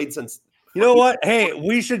hasn't played since. You know what? Hey,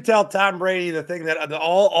 we should tell Tom Brady the thing that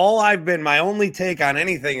my only take on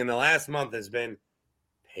anything in the last month has been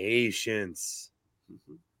patience.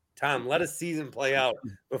 Mm-hmm. Tom, let a season play out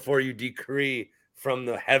before you decree from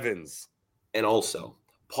the heavens. And also,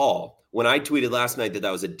 Paul, when I tweeted last night that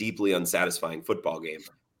was a deeply unsatisfying football game,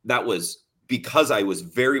 that was because I was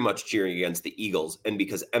very much cheering against the Eagles and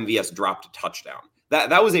because MVS dropped a touchdown.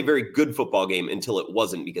 That was a very good football game until it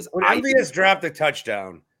wasn't, because when MVS dropped a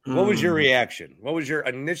touchdown. What was your reaction? What was your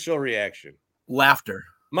initial reaction? Laughter.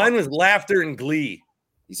 Mine was laughter and glee.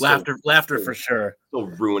 Laughter for sure. Still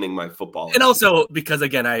ruining my football. And also because,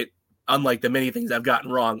 again, unlike the many things I've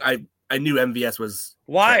gotten wrong, I knew MVS was.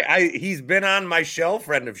 Why? He's been on my show,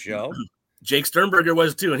 friend of show. Jake Sternberger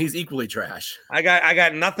was too, and he's equally trash. I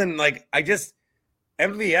got nothing. Like,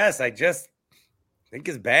 MVS, I just think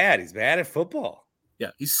is bad. He's bad at football. Yeah,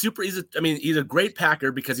 he's a great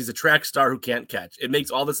Packer because he's a track star who can't catch. It makes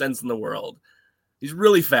all the sense in the world. He's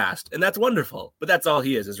really fast, and that's wonderful. But that's all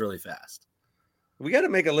he is really fast. We got to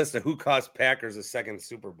make a list of who cost Packers a second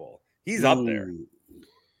Super Bowl. He's up there.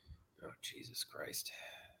 Oh, Jesus Christ.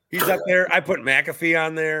 He's up there. I put McAfee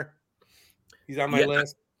on there. He's on my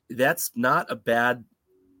list. That's not a bad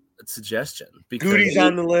suggestion. Goody's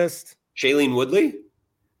on the list. Shailene Woodley?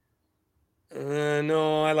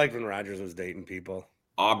 No, I liked when Rodgers was dating people.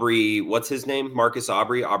 Aubrey, what's his name? Marcus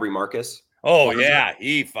Aubrey Marcus. Oh, yeah.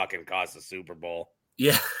 He fucking cost the Super Bowl.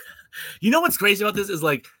 Yeah. You know what's crazy about this is,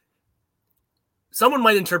 like, someone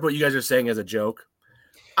might interpret what you guys are saying as a joke.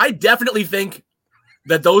 I definitely think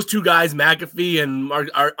that those two guys, McAfee and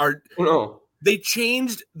they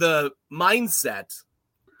changed the mindset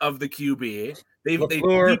of the QB. They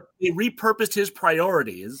repurposed his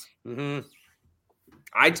priorities. Mm-hmm.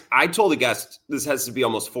 I told a guest, this has to be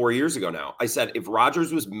almost 4 years ago now. I said, if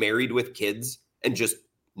Rodgers was married with kids and just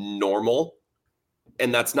normal,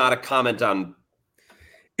 and that's not a comment on.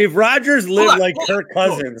 If Rodgers lived like Kirk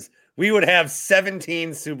Cousins, we would have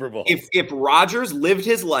 17 Super Bowls. If Rodgers lived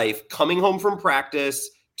his life coming home from practice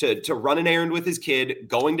to run an errand with his kid,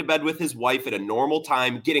 going to bed with his wife at a normal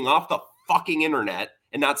time, getting off the fucking internet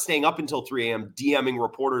and not staying up until 3 a.m. DMing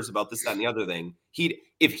reporters about this, that, and the other thing,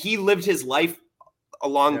 if he lived his life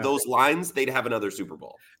along those lines, they'd have another Super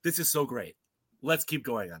Bowl. This is so great. Let's keep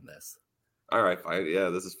going on this. All right, fine. Yeah,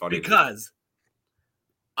 this is funny. Because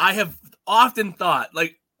I have often thought,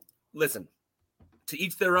 like, listen, to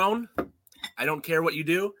each their own. I don't care what you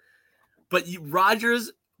do. But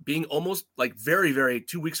Rodgers being almost like very, very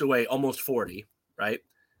 2 weeks away, almost 40, right?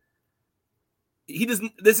 He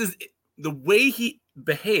doesn't, this is the way he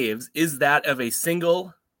behaves is that of a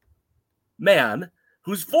single man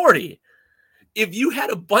who's 40. If you had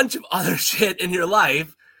a bunch of other shit in your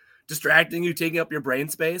life distracting you, taking up your brain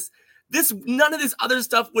space, none of this other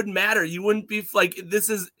stuff would matter. You wouldn't be like,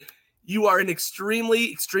 you are an extremely,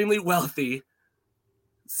 extremely wealthy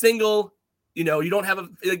single, you don't have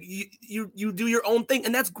you do your own thing,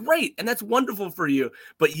 and that's great. And that's wonderful for you.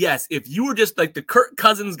 But yes, if you were just like the Kirk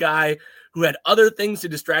Cousins guy who had other things to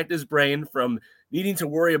distract his brain from needing to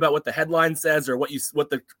worry about what the headline says or what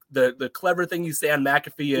the clever thing you say on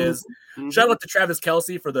McAfee is. Mm-hmm. Shout out to Travis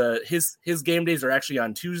Kelce for his game days are actually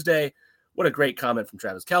on Tuesday. What a great comment from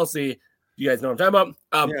Travis Kelce. You guys know what I'm talking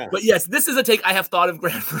about. But yes, this is a take I have thought of,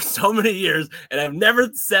 Grant, for so many years, and I've never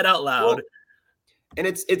said out loud. And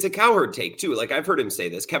it's a cowherd take too. Like I've heard him say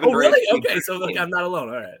this. Kevin Durant. Really? Okay, so like, I'm not alone.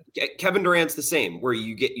 All right. Kevin Durant's the same, where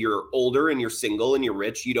you're older and you're single and you're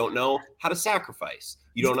rich. You don't know how to sacrifice.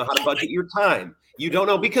 You don't know how to budget your time. You don't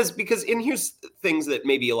know because and here's things that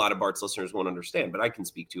maybe a lot of Bart's listeners won't understand, but I can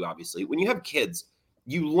speak to obviously. When you have kids,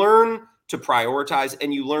 you learn to prioritize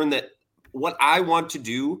and you learn that what I want to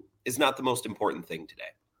do is not the most important thing today.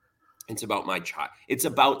 It's about my child. It's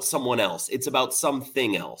about someone else. It's about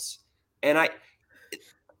something else. And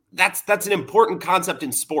that's an important concept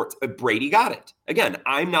in sports. Brady got it. Again,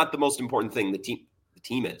 I'm not the most important thing. The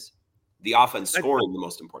team is. The offense scoring the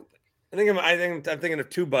most important thing. I'm thinking of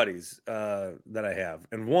two buddies that I have.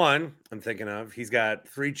 And one I'm thinking of, he's got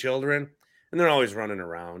 3 children and they're always running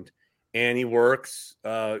around and he works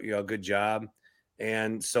a good job.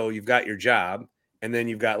 And so you've got your job and then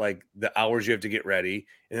you've got like the hours you have to get ready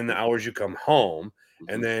and then the hours you come home.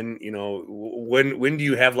 And then, when do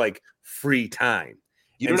you have like free time?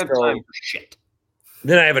 You don't have time for shit.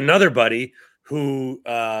 Then I have another buddy who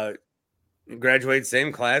graduated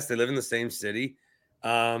same class. They live in the same city.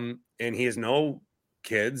 And he has no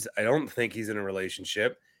kids. I don't think he's in a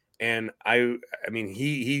relationship. And I mean,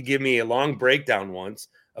 he gave me a long breakdown once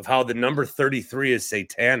of how the number 33 is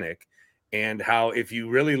satanic and how if you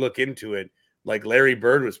really look into it, like Larry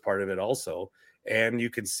Bird was part of it also, and you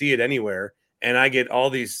can see it anywhere. And I get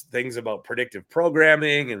all these things about predictive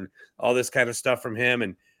programming and all this kind of stuff from him.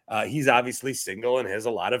 And he's obviously single and has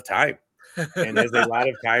a lot of time and has a lot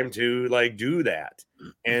of time to like do that.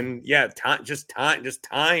 And yeah,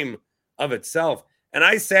 time of itself. And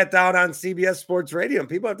I sat down on CBS Sports Radio and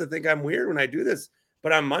people have to think I'm weird when I do this.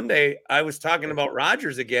 But on Monday, I was talking about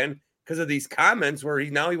Rodgers again because of these comments where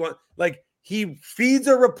he feeds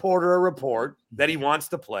a reporter a report that he wants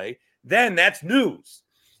to play. Then that's news.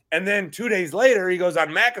 And then 2 days later, he goes on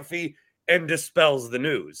McAfee and dispels the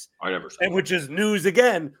news. I never saw that. Which is news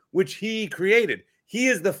again, which he created. He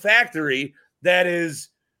is the factory that is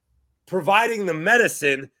providing the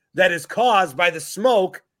medicine that is caused by the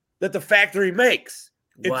smoke that the factory makes.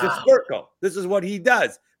 It's a circle. This is what he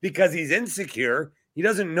does because he's insecure. He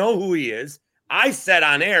doesn't know who he is. I said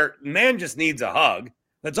on air, man just needs a hug.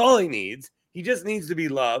 That's all he needs. He just needs to be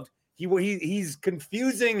loved. He's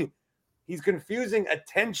confusing. He's confusing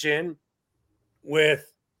attention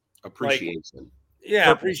with appreciation.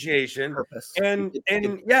 Appreciation. Purpose. And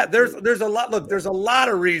yeah, there's a lot. Look, there's a lot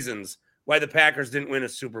of reasons why the Packers didn't win a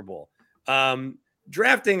Super Bowl.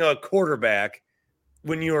 Drafting a quarterback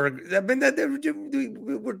when you're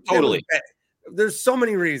totally. There's so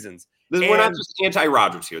many reasons. We're not just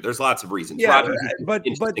anti-Rodgers here. There's lots of reasons. Yeah, but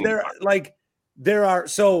there are.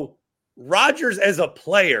 So Rodgers as a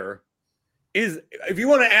player is, if you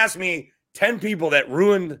want to ask me 10 people that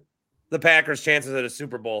ruined the Packers' chances at a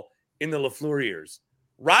Super Bowl in the LaFleur years,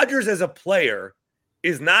 Rodgers as a player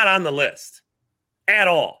is not on the list at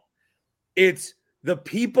all. It's the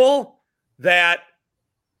people that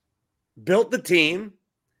built the team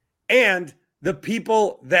and the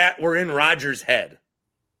people that were in Rodgers' head.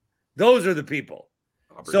 Those are the people.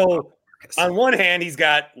 So on one hand, he's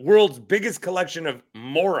got world's biggest collection of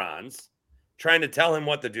morons trying to tell him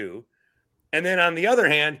what to do. And then on the other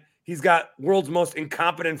hand, he's got world's most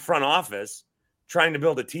incompetent front office trying to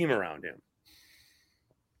build a team around him.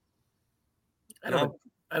 I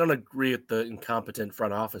don't agree with the incompetent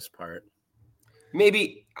front office part.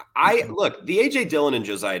 Maybe the AJ Dillon and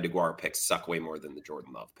Josiah DeGuara picks suck way more than the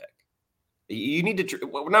Jordan Love pick. You need to.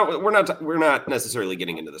 We're not necessarily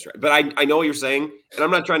getting into this, right? But I know what you're saying, and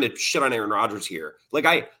I'm not trying to shit on Aaron Rodgers here.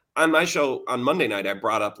 Like on my show on Monday night, I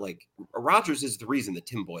brought up like Rodgers is the reason that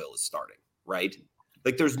Tim Boyle is starting, right?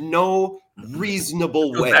 Like there's no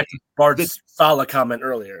reasonable way. Back to Bart's Salah comment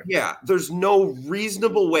earlier. Yeah, there's no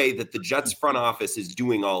reasonable way that the Jets front office is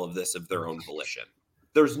doing all of this of their own volition.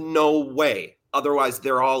 There's no way. Otherwise,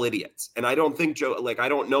 they're all idiots. And I don't think I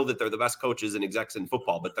don't know that they're the best coaches and execs in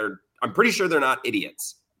football, but I'm pretty sure they're not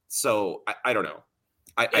idiots. So I don't know.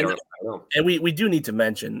 I don't know. And we do need to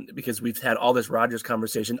mention, because we've had all this Rodgers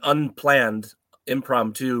conversation, unplanned,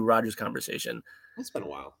 impromptu Rodgers conversation. It's been a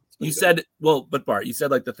while. You said, but Bart, you said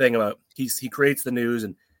like the thing about he creates the news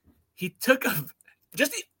and he took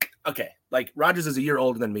like Rodgers is a year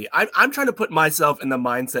older than me. I'm trying to put myself in the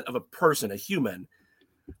mindset of a person, a human,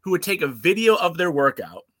 who would take a video of their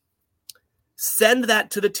workout, send that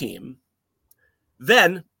to the team,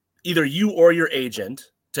 then either you or your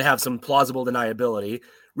agent, to have some plausible deniability,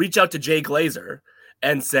 reach out to Jay Glazer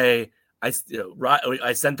and say, I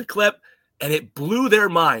sent the clip and it blew their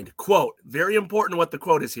mind. Quote, very important what the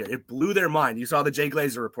quote is here. It blew their mind. You saw the Jay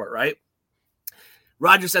Glazer report, right?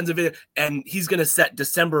 Rodgers sends a video and he's going to set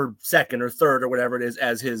December 2nd or 3rd or whatever it is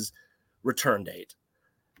as his return date.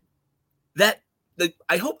 that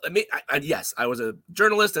I hope. I mean, yes, I was a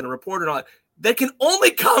journalist and a reporter and all that can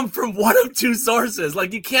only come from one of two sources.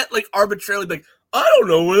 Like, you can't like arbitrarily like, I don't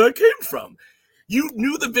know where that came from. You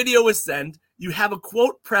knew the video was sent. You have a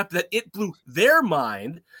quote prep that it blew their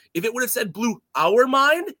mind. If it would have said blew our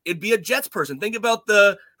mind, it'd be a Jets person. Think about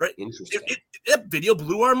right. Interesting. That video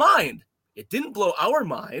blew our mind. It didn't blow our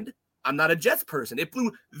mind. I'm not a Jets person. It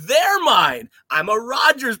blew their mind. I'm a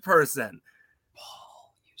Rodgers person.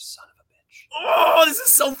 Paul, you son of a bitch. Oh, this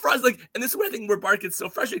is so frustrating. Like, and this is what I think where Bart gets so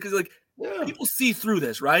frustrated because people see through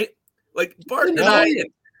this, right? Like Bart and I.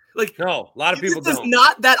 Like, no, a lot of people don't. It's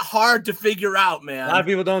not that hard to figure out, man. A lot of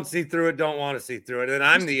people don't see through it, don't want to see through it, and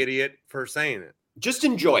I'm the idiot for saying it. Just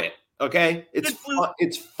enjoy it, okay? It's fun.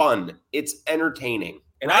 It's fun. It's entertaining.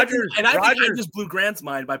 And Rodgers, I think I just blew Grant's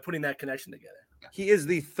mind by putting that connection together. He is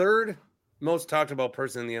the third most talked about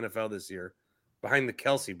person in the NFL this year, behind the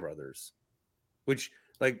Kelsey brothers, which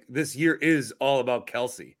like this year is all about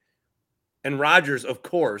Kelsey. And Rodgers, of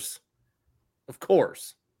course.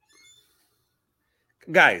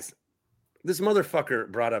 Guys, this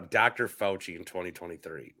motherfucker brought up Dr. Fauci in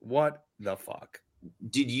 2023. What the fuck?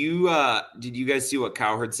 Did you guys see what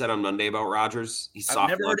Cowherd said on Monday about Rodgers? I've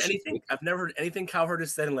never heard anything Cowherd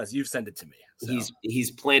has said unless you've sent it to me. So. He's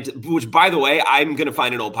planted, which by the way, I'm going to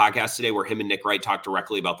find an old podcast today where him and Nick Wright talk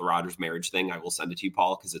directly about the Rodgers marriage thing. I will send it to you,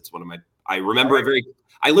 Paul, because it's one of I remember it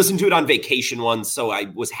I listened to it on vacation once, so I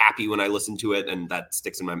was happy when I listened to it, and that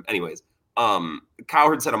sticks in my, anyways.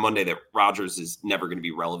 Cowherd said on Monday that Rodgers is never going to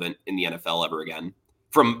be relevant in the NFL ever again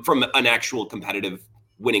from an actual competitive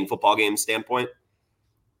winning football game standpoint.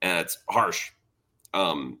 And it's harsh.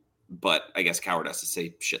 But I guess Cowherd has to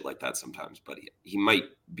say shit like that sometimes, but he might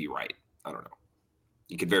be right. I don't know.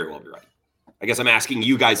 He could very well be right. I guess I'm asking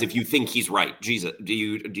you guys if you think he's right. Jesus, do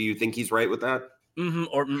you think he's right with that? Mm-hmm,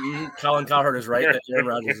 or Colin Cowherd is right. That Aaron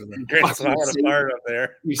Rodgers is right. That's a part up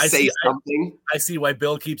there. You say something. I see why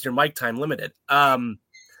Bill keeps your mic time limited. I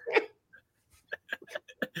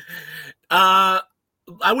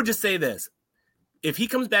would just say this: if he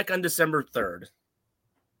comes back on December 3rd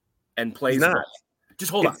and plays,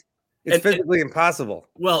 just hold on. It's physically impossible.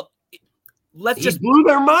 Well, let's just blew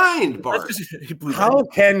their mind, Bart. How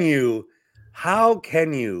can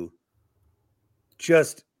you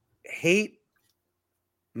just hate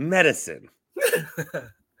medicine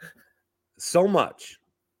so much,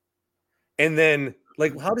 and then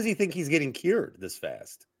like, how does he think he's getting cured this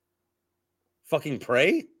fast? Fucking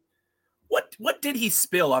pray. What did he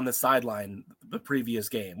spill on the sideline the previous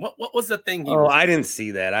game? What was the thing? I didn't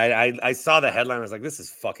see that. I saw the headline. I was like, this is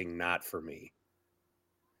fucking not for me.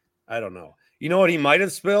 I don't know. You know what he might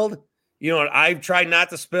have spilled? You know what I've tried not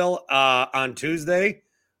to spill on Tuesday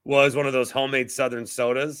was one of those homemade Southern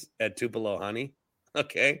sodas at Tupelo Honey.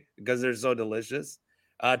 Okay, because they're so delicious.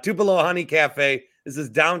 Tupelo Honey Cafe. This is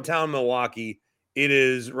downtown Milwaukee. It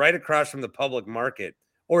is right across from the public market,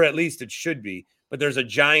 or at least it should be. But there's a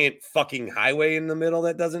giant fucking highway in the middle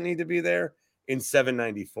that doesn't need to be there in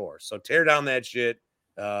 794. So tear down that shit,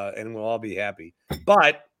 and we'll all be happy.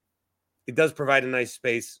 But it does provide a nice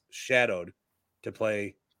space shadowed to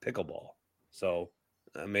play pickleball. So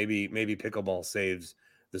maybe pickleball saves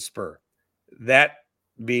the Spur. That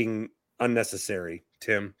being unnecessary,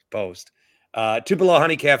 Tim, post.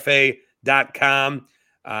 TupeloHoneyCafe.com.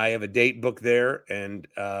 I have a date book there, and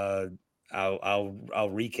I'll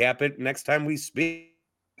recap it next time we speak.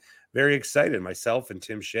 Very excited, myself and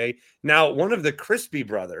Tim Shea. Now, one of the Crispy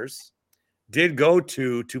brothers did go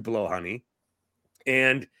to Tupelo Honey,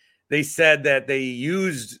 and they said that they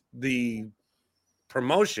used the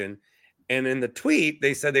promotion, and in the tweet,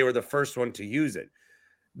 they said they were the first one to use it.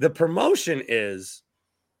 The promotion is,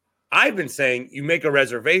 I've been saying, you make a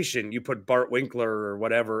reservation, you put Bart Winkler or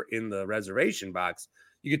whatever in the reservation box,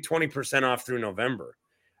 you get 20% off through November.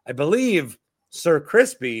 I believe Sir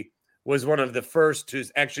Crispy was one of the first to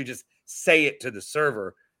actually just say it to the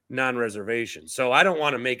server, non-reservation. So I don't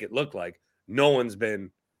want to make it look like no one's been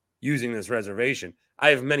using this reservation. I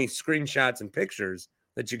have many screenshots and pictures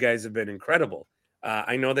that you guys have been incredible.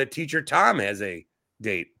 I know that Teacher Tom has a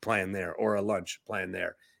date planned there or a lunch planned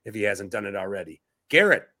there if he hasn't done it already.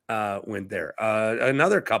 Garrett went there.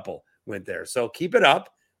 Another couple went there. So keep it up.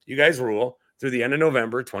 You guys rule through the end of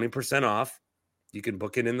November, 20% off. You can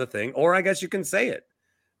book it in the thing, or I guess you can say it.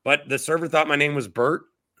 But the server thought my name was Bert.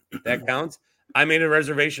 That counts. I made a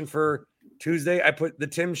reservation for Tuesday. I put the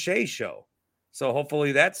Tim Shea Show. So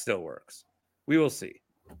hopefully that still works. We will see.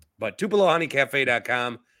 But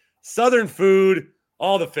TupeloHoneyCafe.com, Southern food,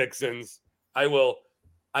 all the fixins. I will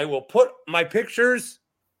put my pictures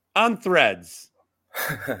on Threads.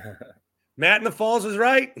 Matt in the Falls was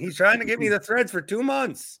right. He's trying to get me the Threads for 2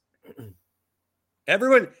 months.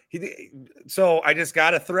 Everyone. So I just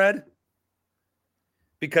got a thread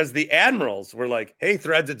because the admirals were like, "Hey,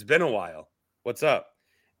 Threads, it's been a while. What's up?"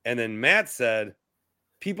 And then Matt said,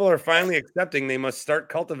 "People are finally accepting they must start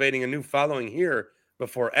cultivating a new following here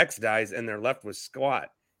before X dies and they're left with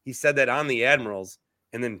squat." He said that on the admirals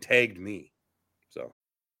and then tagged me. So.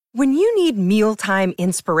 When you need mealtime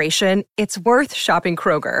inspiration, it's worth shopping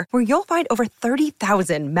Kroger, where you'll find over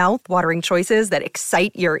 30,000 mouth-watering choices that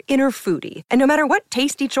excite your inner foodie. And no matter what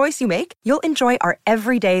tasty choice you make, you'll enjoy our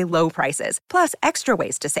everyday low prices, plus extra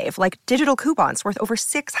ways to save, like digital coupons worth over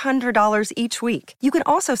 $600 each week. You can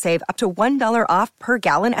also save up to $1 off per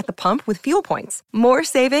gallon at the pump with fuel points. More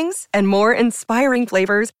savings and more inspiring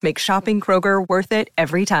flavors make shopping Kroger worth it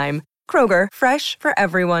every time. Kroger, fresh for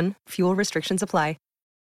everyone. Fuel restrictions apply.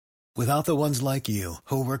 Without the ones like you,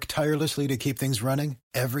 who work tirelessly to keep things running,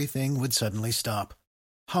 everything would suddenly stop.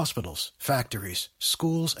 Hospitals, factories,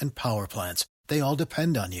 schools, and power plants, they all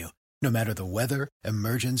depend on you. No matter the weather,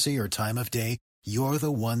 emergency, or time of day, you're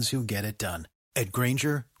the ones who get it done. At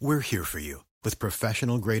Grainger, we're here for you with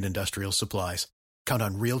professional-grade industrial supplies. Count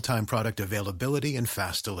on real-time product availability and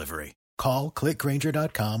fast delivery. Call, click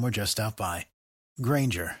Grainger.com, or just stop by.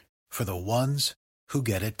 Grainger, for the ones who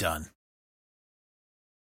get it done.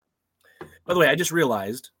 By the way, I just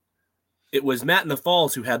realized it was Matt in the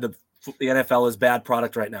Falls who had the NFL is bad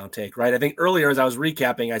product right now take, right? I think earlier as I was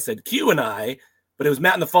recapping, I said Q and I, but it was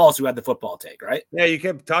Matt in the Falls who had the football take, right? Yeah, you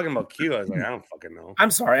kept talking about Q. I was like, I don't fucking know.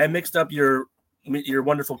 I'm sorry. I mixed up your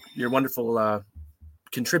wonderful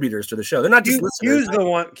contributors to the show. They're not just listeners.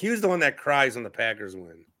 Q's the one that cries when the Packers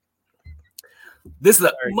win.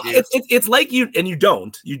 It's like you, and you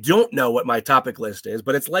don't know what my topic list is,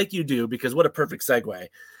 but it's like you do, because what a perfect segue.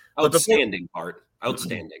 Outstanding. What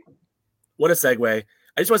a segue. I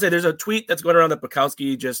just want to say there's a tweet that's going around that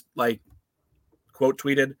Bukowski just quote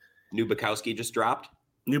tweeted. New Bukowski just dropped,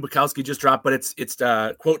 but it's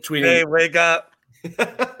quote tweeting. Hey, wake up.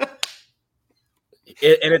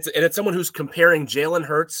 It's someone who's comparing Jalen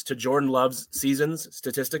Hurts to Jordan Love's seasons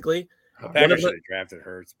statistically. Packers should have drafted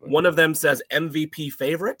Hurts. But... One of them says MVP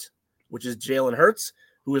favorite, which is Jalen Hurts,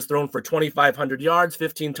 who has thrown for 2,500 yards,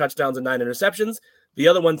 15 touchdowns, and 9 interceptions. The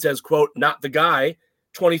other one says, quote, not the guy,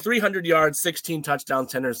 2,300 yards, 16 touchdowns,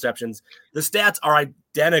 10 interceptions. The stats are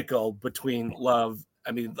identical between Love.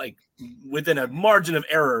 I mean, within a margin of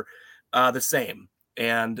error, the same.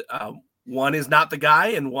 And one is not the guy,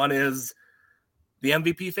 and one is the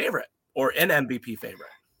MVP favorite or an MVP favorite.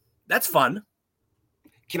 That's fun.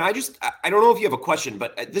 Can I don't know if you have a question,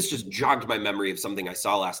 but this just jogged my memory of something I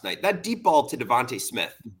saw last night. That deep ball to Devontae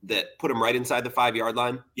Smith that put him right inside the 5-yard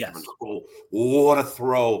line. Yes. Oh, what a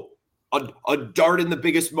throw. A dart in the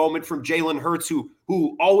biggest moment from Jalen Hurts,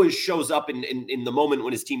 who always shows up in the moment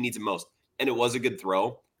when his team needs him most. And it was a good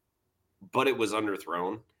throw, but it was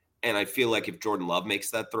underthrown. And I feel like if Jordan Love makes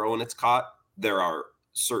that throw and it's caught, there are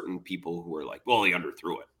certain people who are like, well, he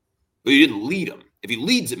underthrew it. But he didn't lead him. If he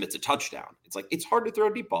leads him, it's a touchdown. It's like, it's hard to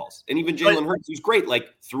throw deep balls. And even Jalen Hurts, who's great,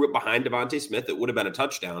 threw it behind Devontae Smith. It would have been a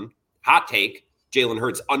touchdown. Hot take. Jalen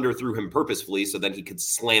Hurts underthrew him purposefully so then he could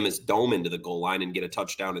slam his dome into the goal line and get a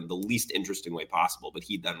touchdown in the least interesting way possible. But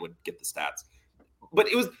he then would get the stats. But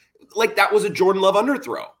it was that was a Jordan Love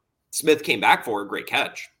underthrow. Smith came back for a great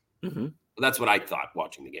catch. Mm-hmm. That's what I thought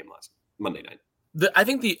watching the game last Monday night. I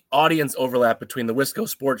think the audience overlap between the Wisco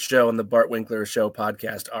Sports Show and the Bart Winkler Show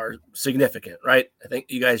podcast are significant, right? I think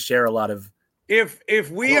you guys share a lot of. If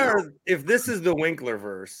this is the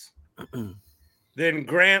Winklerverse, then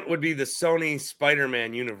Grant would be the Sony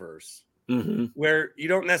Spider-Man universe, where you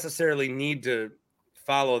don't necessarily need to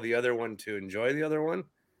follow the other one to enjoy the other one,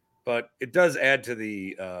 but it does add to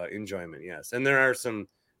the enjoyment, yes. And there are some,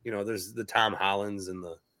 there's the Tom Hollands and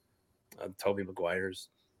the Tobey Maguires.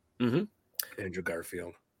 Mm-hmm. Andrew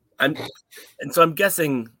Garfield. So I'm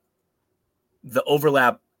guessing the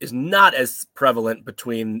overlap is not as prevalent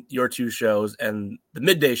between your two shows and the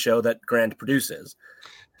midday show that Grant produces.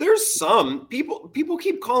 There's some people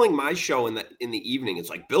keep calling my show in the evening. It's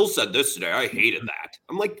like, Bill said this today. I hated that.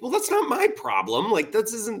 I'm like, well, that's not my problem.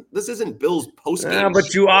 This isn't Bill's post game. Yeah,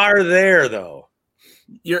 but you are there though.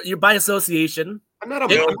 You're by association. I'm not a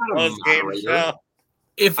post game show.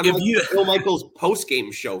 If you Bill Michaels post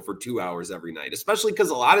game show for 2 hours every night, especially because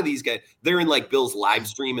a lot of these guys, they're in Bill's live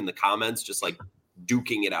stream in the comments, just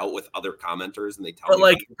duking it out with other commenters, and they tell.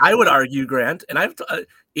 But I would argue, Grant, and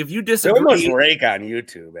if you disagree, so much rake on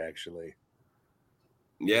YouTube actually.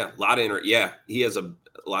 Yeah, a lot of he has a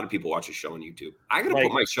lot of people watch his show on YouTube. I gotta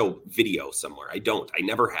put my show video somewhere. I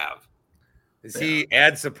never have. Is he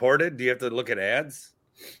ad supported? Do you have to look at ads?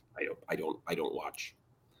 I don't watch.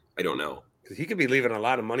 I don't know. Because he could be leaving a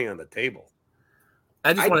lot of money on the table.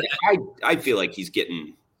 I feel like he's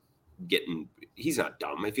getting. He's not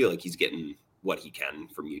dumb. I feel like he's getting what he can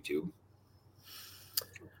from YouTube.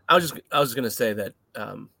 I was just gonna say that.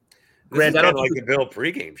 Grant, I don't like the Bill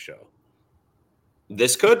pregame show.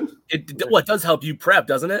 This could. It does help you prep,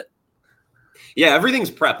 doesn't it? Yeah,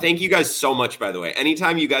 everything's prep. Thank you guys so much, by the way.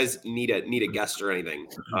 Anytime you guys need a guest or anything,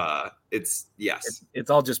 it's yes. It's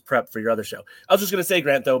all just prep for your other show. I was just gonna say,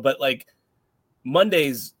 Grant, though, but like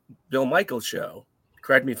Monday's Bill Michaels show,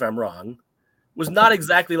 correct me if I'm wrong, was not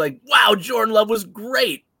exactly like, wow, Jordan Love was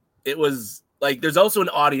great. It was like there's also an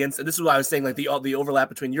audience, and this is what I was saying, like the overlap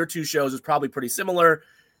between your two shows is probably pretty similar.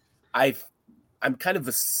 I'm kind of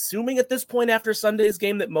assuming at this point after Sunday's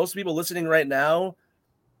game that most people listening right now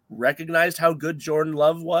recognized how good Jordan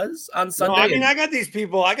Love was on Sunday. No, I mean, I got these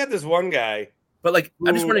people. I got this one guy. But like,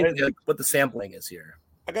 I'm just wondering what the sampling is here.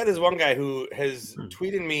 I got this one guy who has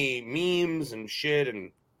tweeted me memes and shit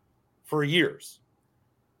and for years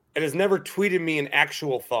and has never tweeted me an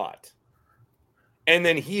actual thought. And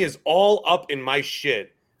then he is all up in my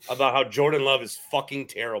shit about how Jordan Love is fucking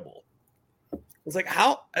terrible. It's like,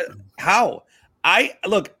 how?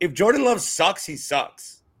 Look, if Jordan Love sucks, he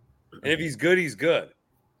sucks. And if he's good, he's good.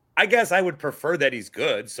 I guess I would prefer that he's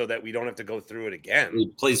good so that we don't have to go through it again. He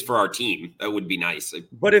plays for our team. That would be nice.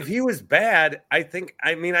 But if he was bad, I think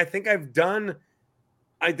I've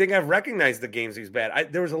recognized the games he's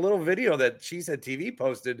bad. There was a little video that She Said TV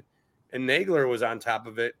posted and Nagler was on top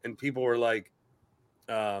of it. And people were like,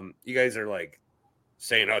 you guys are like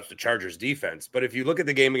saying, oh, it's the Chargers defense. But if you look at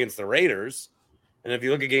the game against the Raiders and if you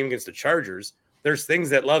look at the game against the Chargers, there's things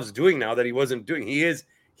that Love's doing now that he wasn't doing.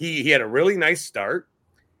 He had a really nice start.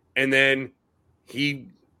 And then he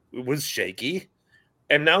was shaky,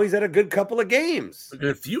 and now he's had a good couple of games.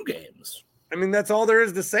 A few games. I mean, that's all there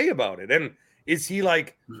is to say about it. And is he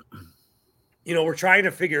like, we're trying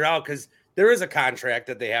to figure out because there is a contract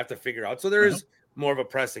that they have to figure out. So there is more of a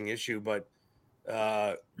pressing issue. But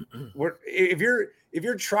if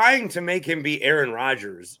you're trying to make him be Aaron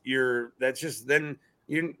Rodgers, then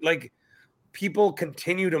people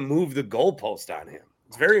continue to move the goalpost on him.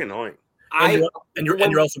 It's very annoying. And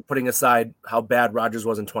you're also putting aside how bad Rodgers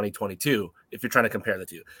was in 2022 if you're trying to compare the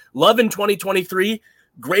two. Love in 2023,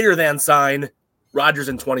 greater than sign Rodgers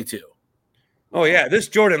in 22. Oh, yeah. This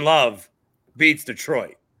Jordan Love beats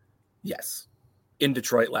Detroit. Yes. In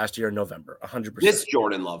Detroit last year in November, 100%. This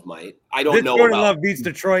Jordan Love might. I don't know. Jordan Love beats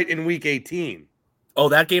Detroit in week 18. Oh,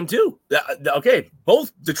 that game too? Okay.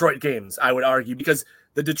 Both Detroit games, I would argue, because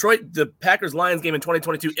the Packers-Lions game in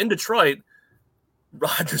 2022 in Detroit,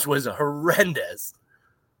 Rodgers was horrendous.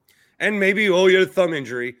 And maybe, he had a thumb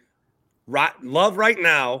injury. Love right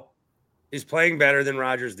now is playing better than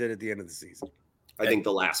Rodgers did at the end of the season. I think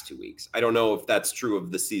the last 2 weeks. I don't know if that's true of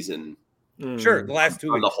the season. Sure, the last 2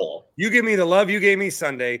 weeks. On the whole. You give me the Love you gave me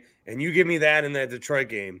Sunday, and you give me that in that Detroit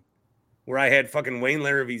game where I had fucking Wayne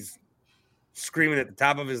Larravee's screaming at the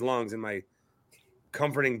top of his lungs in my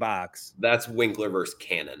comforting box. That's Winkler versus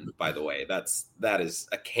Cannon, by the way. That is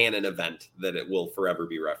a Cannon event that it will forever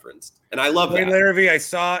be referenced. And I love Wayne that. Larravee I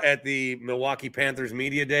saw at the Milwaukee Panthers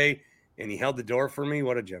media day, and he held the door for me.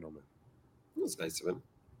 What a gentleman. It was nice of him.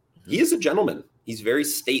 He is a gentleman. He's very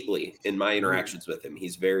stately in my interactions with him.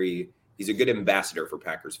 He's a good ambassador for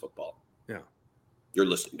Packers football. Yeah. You're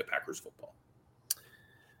listening to Packers football.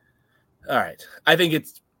 All right. I think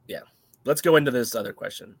let's go into this other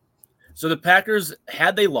question. So the Packers,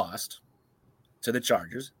 had they lost to the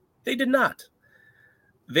Chargers, they did not.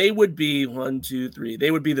 They would be 1, 2, 3.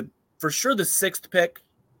 They would be for sure the 6th pick,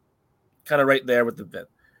 kind of right there with the 5th.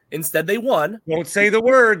 Instead, they won. Don't say the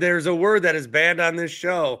word. There's a word that is banned on this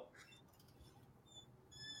show.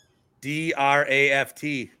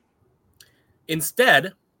 draft.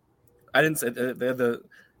 Instead, I didn't say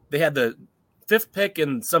they had the 5th pick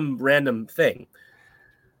in some random thing.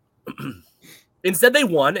 Instead, they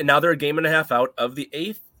won, and now they're a game and a half out of the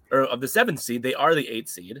 8th or of the 7th seed. They are the 8th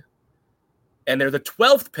seed, and they're the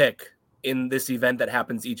 12th pick in this event that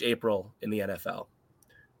happens each April in the NFL,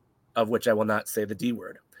 of which I will not say the D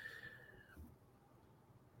word.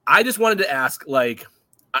 I just wanted to ask,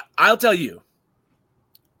 I'll tell you,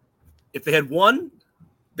 if they had won,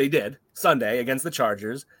 they did Sunday against the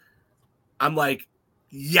Chargers. I'm like,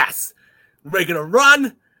 yes, we're gonna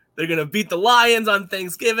run. They're going to beat the Lions on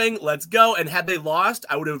Thanksgiving. Let's go. And had they lost,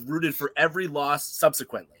 I would have rooted for every loss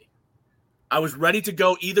subsequently. I was ready to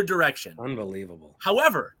go either direction. Unbelievable.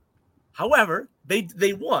 However,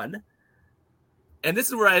 they won. And this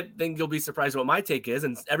is where I think you'll be surprised what my take is.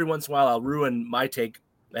 And every once in a while, I'll ruin my take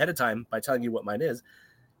ahead of time by telling you what mine is.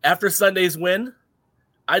 After Sunday's win,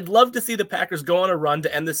 I'd love to see the Packers go on a run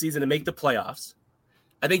to end the season and make the playoffs.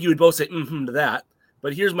 I think you would both say to that.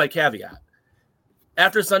 But here's my caveat.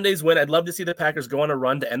 After Sunday's win, I'd love to see the Packers go on a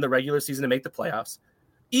run to end the regular season and make the playoffs,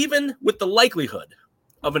 even with the likelihood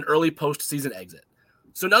of an early postseason exit.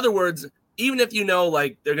 So in other words, even if you know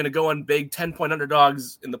like they're going to go on big 10-point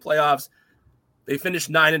underdogs in the playoffs, they finished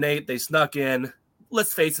 9-8, they snuck in.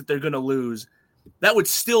 Let's face it, they're going to lose. That would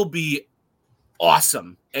still be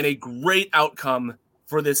awesome and a great outcome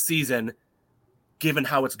for this season, given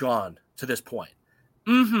how it's gone to this point.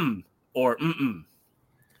 Or mm-mm.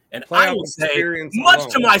 And Playoff I will say, experience much alone.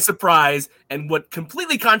 to my surprise, and what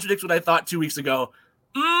completely contradicts what I thought 2 weeks ago,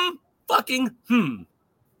 fucking.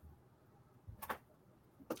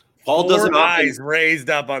 Paul doesn't eyes often, raised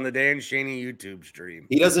up on the Dan Shaney YouTube stream.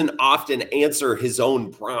 he doesn't often answer his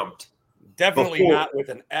own prompt. Definitely Before. not with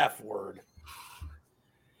an F word.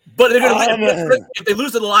 But they're going to if they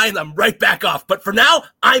lose to the Lions, I'm right back off. But for now,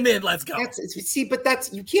 I'm in. Let's go. But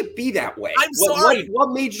you can't be that way. I'm sorry.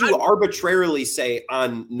 What made you arbitrarily say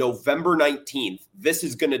on November 19th, this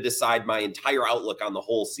is going to decide my entire outlook on the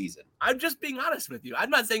whole season? I'm just being honest with you. I'm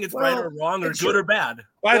not saying it's right or wrong or good or bad.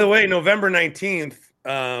 By the way, November 19th,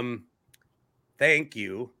 thank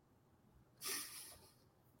you.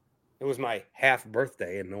 It was my half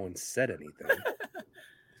birthday and no one said anything.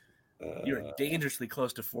 You're dangerously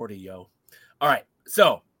close to 40, yo. All right.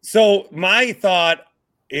 So my thought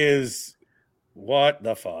is, what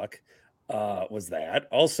the fuck was that?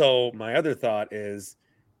 Also, my other thought is,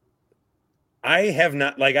 I have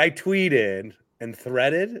not, like, I tweeted and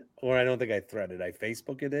threaded, or I don't think I threaded, I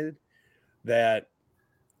Facebooked it, that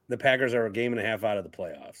the Packers are a game and a half out of the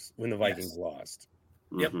playoffs when the Vikings lost.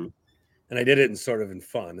 Yep. Mm-hmm. And I did it in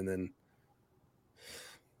fun, and then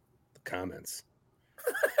the comments.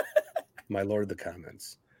 My Lord, the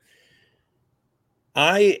comments.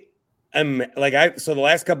 So the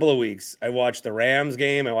last couple of weeks, I watched the Rams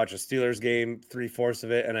game, I watched the Steelers game, 3/4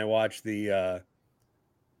 of it, and I watched the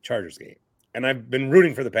Chargers game. And I've been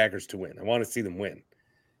rooting for the Packers to win. I want to see them win.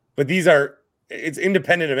 But it's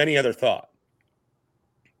independent of any other thought.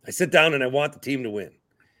 I sit down and I want the team to win.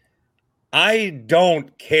 I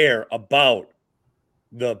don't care about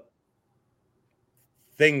the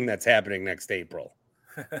thing that's happening next April.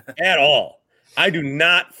 At all. I do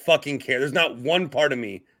not fucking care. There's not one part of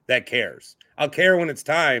me that cares. I'll care when it's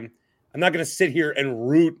time. I'm not going to sit here and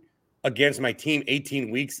root against my team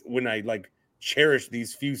 18 weeks when I cherish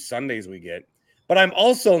these few Sundays we get. But I'm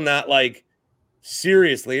also not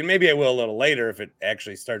seriously, and maybe I will a little later if it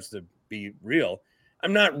actually starts to be real.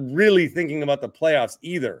 I'm not really thinking about the playoffs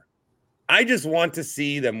either. I just want to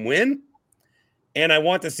see them win, and I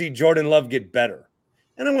want to see Jordan Love get better.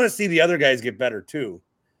 And I want to see the other guys get better too.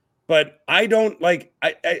 But I don't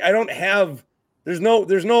I don't have, there's no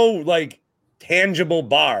tangible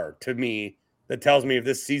bar to me that tells me if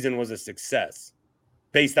this season was a success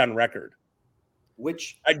based on record.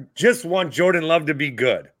 Which I just want Jordan Love to be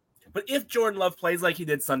good. But if Jordan Love plays like he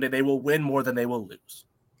did Sunday, they will win more than they will lose.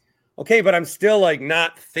 Okay, but I'm still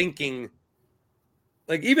not thinking,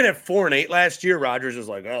 even at 4-8 last year, Rodgers was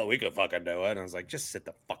like, oh, we could fucking do it. And I was like, just sit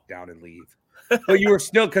the fuck down and leave. But you were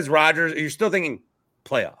still, because Rodgers, you're still thinking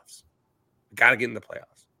playoffs. Got to get in the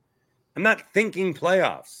playoffs. I'm not thinking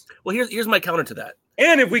playoffs. Well, here's my counter to that.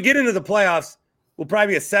 And if we get into the playoffs, we'll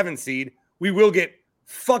probably be a 7 seed. We will get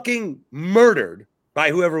fucking murdered by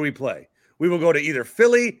whoever we play. We will go to either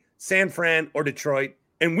Philly, San Fran, or Detroit,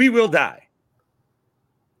 and we will die.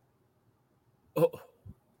 Oh,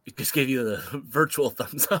 it just gave you the virtual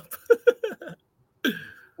thumbs up.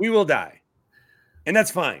 We will die. And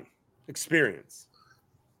that's fine. Experience.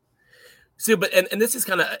 See, but and this is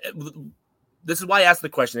this is why I asked the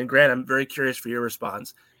question. And Grant, I'm very curious for your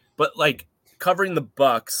response. But covering the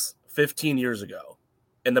Bucks 15 years ago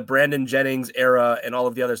and the Brandon Jennings era and all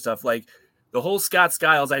of the other stuff, the whole Scott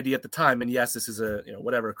Skiles idea at the time, and yes, this is a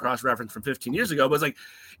cross-reference from 15 years ago, but it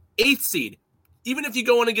was 8th seed. Even if you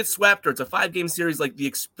go in and get swept or it's a 5-game series,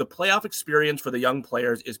 the playoff experience for the young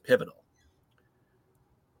players is pivotal.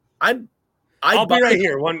 I'll be right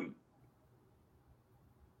here.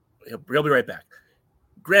 He'll be right back.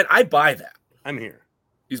 Grant, I buy that. I'm here.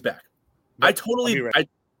 He's back. Yep,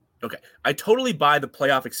 I totally buy the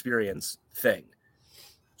playoff experience thing.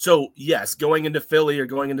 So yes, going into Philly or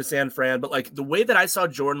going into San Fran, but the way that I saw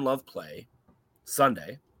Jordan Love play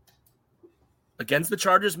Sunday against the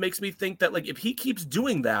Chargers makes me think that if he keeps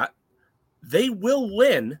doing that, they will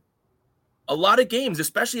win a lot of games,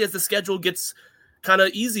 especially as the schedule gets kind of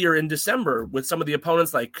easier in December with some of the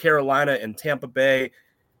opponents like Carolina and Tampa Bay.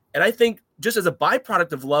 And I think just as a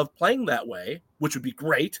byproduct of Love playing that way, which would be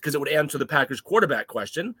great because it would answer the Packers quarterback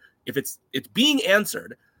question. If it's being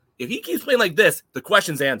answered, if he keeps playing like this, the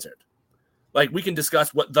question's answered. Like, we can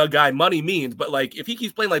discuss what the guy money means, but like, if he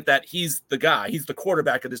keeps playing like that, he's the guy. He's the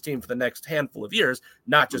quarterback of this team for the next handful of years,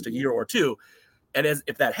 not just a year or two. And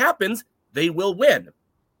if that happens, they will win.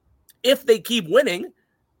 If they keep winning,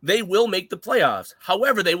 they will make the playoffs.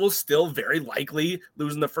 However, they will still very likely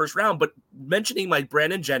lose in the first round. But mentioning my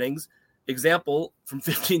Brandon Jennings example from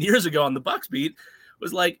 15 years ago on the Bucs beat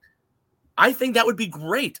was like, I think that would be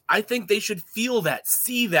great. I think they should feel that,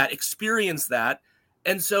 see that, experience that.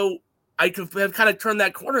 And so I could have kind of turned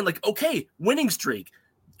that corner and like, okay, winning streak,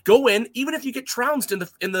 go in. Even if you get trounced in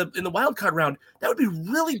the wild card round, that would be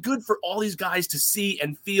really good for all these guys to see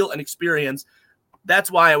and feel and experience. That's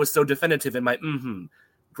why I was so definitive in my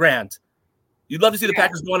Grant. You'd love to see the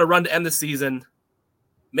Packers go on a run to end the season,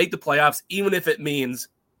 make the playoffs, even if it means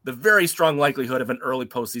the very strong likelihood of an early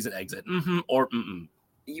postseason exit. Or.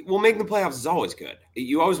 Well, making the playoffs is always good.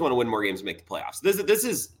 You always want to win more games to make the playoffs. This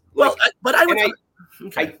is well, but I would.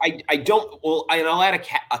 Okay. I don't. Well, and I'll add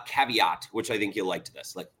a caveat, which I think you'll like to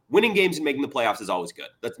this. Like, winning games and making the playoffs is always good.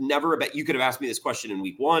 That's never a bet. You could have asked me this question in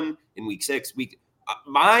week 1, in week 6,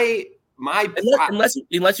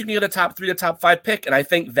 unless you can get a top 3 to top 5 pick, and I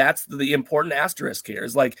think that's the important asterisk here.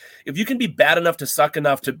 Is like, if you can be bad enough to suck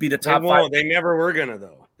enough to beat a top 5. They never were gonna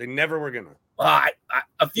though. They never were gonna.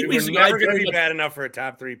 A few weeks ago, never going to be bad enough for a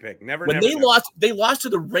top 3 pick. They lost to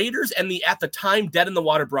the Raiders and the at the time dead in the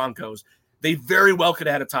water Broncos. They very well could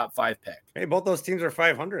have had a top 5 pick. Hey, both those teams are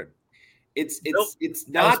 500. It's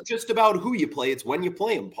not just about who you play; it's when you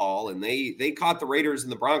play them, Paul. And they caught the Raiders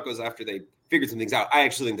and the Broncos after they figured some things out. I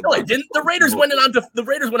actually think the Raiders went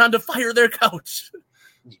on to fire their coach.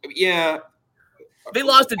 Yeah, they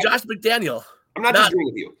lost to Josh McDaniel. I'm not disagreeing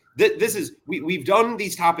with you. This is we've done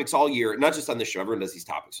these topics all year, not just on this show. Everyone does these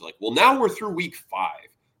topics. They're like, well, now we're through week 5.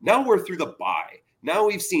 Now we're through the bye. Now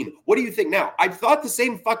we've seen. What do you think now? I've thought the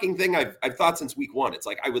same fucking thing I've thought since week 1. It's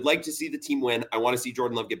like, I would like to see the team win. I want to see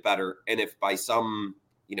Jordan Love get better. And if by some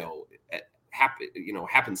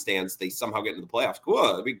happenstance they somehow get into the playoffs, cool.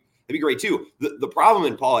 That'd be great too. The problem,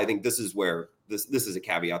 and Paul, I think this is where this is a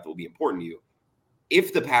caveat that will be important to you.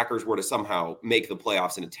 If the Packers were to somehow make the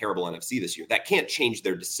playoffs in a terrible NFC this year, that can't change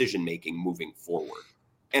their decision-making moving forward.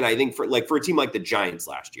 And I think for a team like the Giants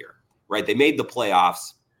last year, right? They made the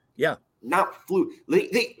playoffs. Yeah. Not fluke.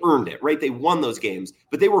 They earned it, right? They won those games,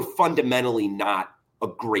 but they were fundamentally not a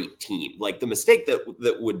great team. Like, the mistake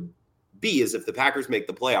that would be is if the Packers make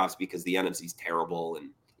the playoffs because the NFC's terrible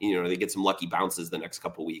and, they get some lucky bounces the next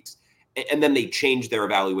couple of weeks. And then they change their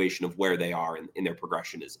evaluation of where they are in their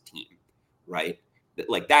progression as a team, right?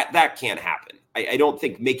 Like, that can't happen. I don't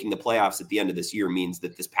think making the playoffs at the end of this year means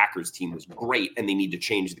that this Packers team was great and they need to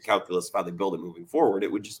change the calculus of how they build it moving forward.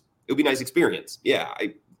 It would be a nice experience. Yeah,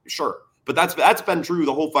 sure. But that's been true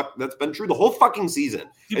the whole fucking season.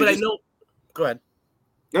 But I know. Go ahead.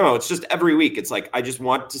 No, it's just every week. It's like, I just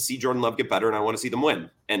want to see Jordan Love get better and I want to see them win.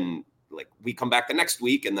 And like, we come back the next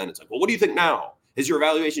week and then it's like, well, what do you think now? Has your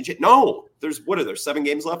evaluation changed? No, there's 7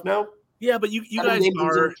 games left now? Yeah, but you guys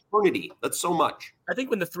are eternity. That's so much. I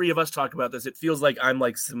think when the 3 of us talk about this, it feels like I'm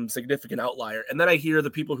like some significant outlier. And then I hear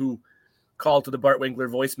the people who call to the Bart Winkler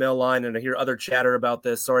voicemail line, and I hear other chatter about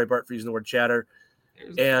this. Sorry, Bart, for using the word chatter.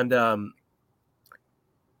 And I'm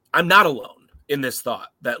not alone in this thought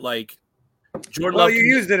that, like, Jordan Love. Well, you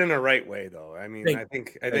used it in a right way, though. I mean, I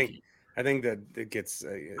think that it gets.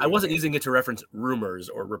 I wasn't using it to reference rumors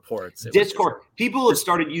or reports. Discourse. People have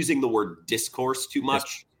started using the word discourse too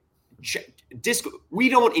much. We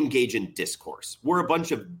don't engage in discourse. We're a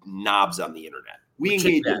bunch of knobs on the internet. We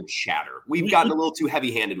engage in chatter. We've gotten a little too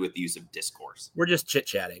heavy-handed with the use of discourse. We're just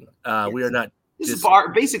chit-chatting. We are not. This is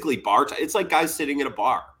basically bar. It's like guys sitting at a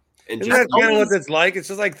bar. And that's kind of what it's like. It's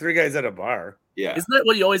just like 3 guys at a bar. Yeah. Isn't that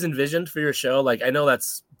what you always envisioned for your show? Like, I know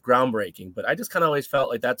that's groundbreaking, but I just kind of always felt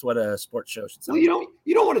like that's what a sports show should sound like.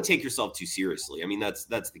 You don't want to take yourself too seriously. I mean, that's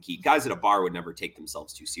the key. Guys at a bar would never take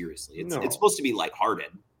themselves too seriously. It's supposed to be lighthearted.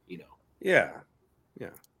 Yeah.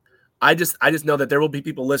 I just know that there will be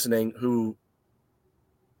people listening who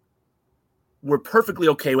were perfectly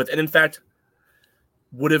okay with, and in fact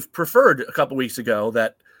would have preferred a couple weeks ago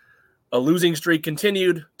that a losing streak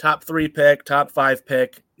continued, top 3 pick, top 5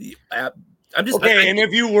 pick. I'm just okay. And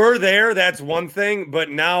if you were there, that's one thing, but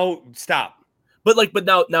now stop. But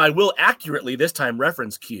now I will accurately this time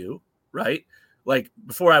reference Q, right? Like,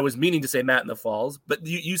 before I was meaning to say Matt in the Falls, but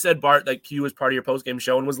you said, Bart, that Q was part of your post-game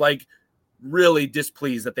show and was like really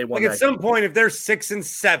displeased that they won. Like, at some point, if they're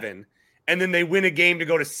 6-7 and then they win a game to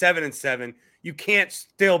go to 7-7, you can't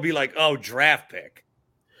still be like, oh, draft pick.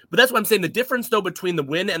 But that's what I'm saying. The difference, though, between the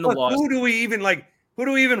win and the loss. Who do we even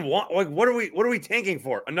want? Like, what are we tanking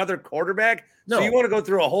for? Another quarterback? No. So you want to go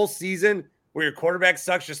through a whole season where your quarterback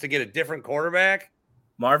sucks just to get a different quarterback.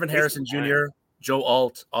 Marvin Harrison Jr., Joe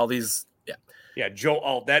Alt, all these. Yeah. Yeah, Joe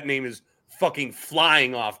Alt. That name is fucking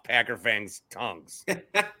flying off Packer fans' tongues.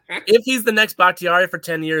 If he's the next Bakhtiari for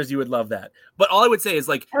 10 years, you would love that. But all I would say is,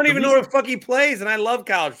 like, I don't even know where the fuck he plays, and I love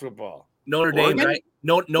college football. Notre Dame,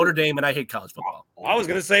 and I hate college football. I was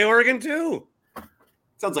going to say Oregon, too.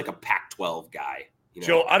 Sounds like a Pac-12 guy. You know?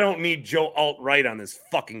 Joe, I don't need Joe Alt-Right on this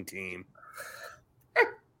fucking team.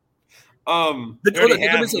 We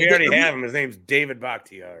already have him. His name's David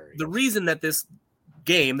Bakhtiari. The reason that this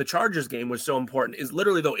game, the Chargers game, was so important is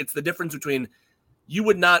literally, though, it's the difference between you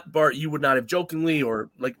would not have jokingly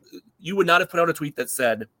or like you would not have put out a tweet that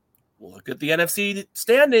said, look at the NFC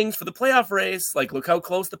standings for the playoff race. Like, look how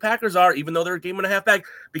close the Packers are, even though they're a game and a half back,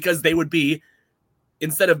 because they would be,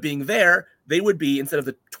 instead of being there, they would be, instead of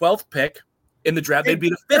the 12th pick in the draft, they'd be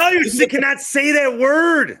the 5th. You cannot say that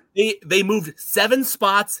word. They moved 7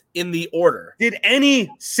 spots in the order. Did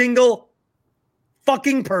any single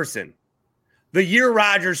fucking person the year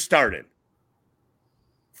Rodgers started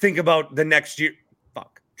think about the next year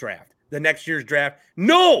draft? The next year's draft?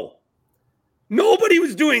 No. Nobody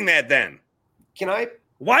was doing that then.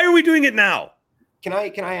 Why are we doing it now? Can I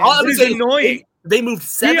ask? It's annoying. They moved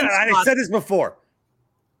 7 spots. I said this before.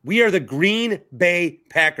 We are the Green Bay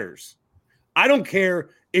Packers. I don't care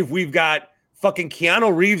if we've got fucking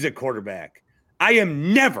Keanu Reeves at quarterback. I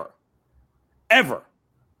am never, ever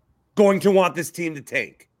going to want this team to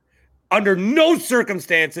tank. Under no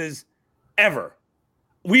circumstances, ever.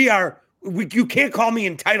 You can't call me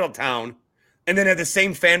entitled town and then have the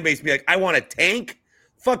same fan base be like, I want to tank.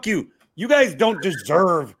 Fuck you. You guys don't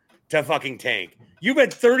deserve to fucking tank. You've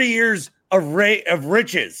had 30 years of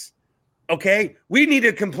riches. Okay? We need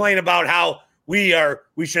to complain about how we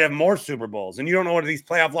should have more Super Bowls. And you don't know what these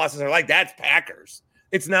playoff losses are like. That's Packers.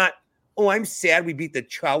 It's not, I'm sad we beat the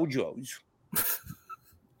Chargers.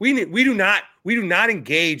 We do not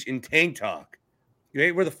engage in tank talk.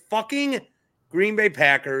 Okay? We're the fucking Green Bay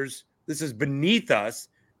Packers. This is beneath us.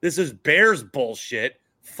 This is Bears bullshit.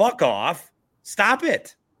 Fuck off. Stop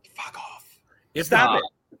it. Fuck off. Stop it.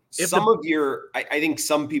 I think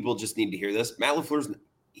some people just need to hear this. Matt LaFleur's,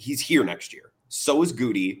 he's here next year. So is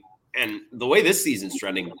Goody. And the way this season's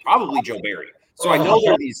trending, probably Joe Barry. So I know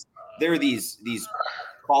there are these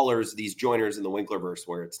callers, these joiners in the Winklerverse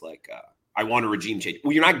where it's like, I want a regime change.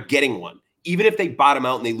 Well, you're not getting one. Even if they bottom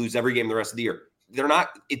out and they lose every game the rest of the year,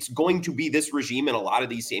 it's going to be this regime and a lot of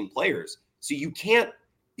these same players. So you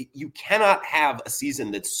cannot have a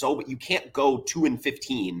season you can't go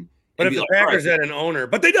 2-15. But if the Packers had an owner,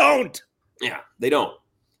 but they don't. Yeah, they don't.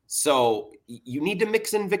 So you need to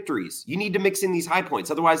mix in victories. You need to mix in these high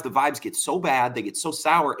points. Otherwise, the vibes get so bad, they get so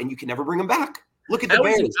sour, and you can never bring them back. Look at the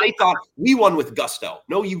Bears. They thought we won with gusto.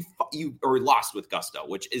 No, you lost with gusto,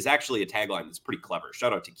 which is actually a tagline that's pretty clever.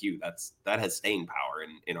 Shout out to Q. That has staying power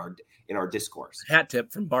in our discourse. Hat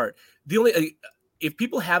tip from Bart. The only if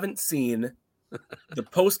people haven't seen the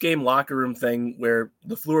post-game locker room thing where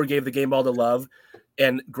LaFleur gave the game ball to Love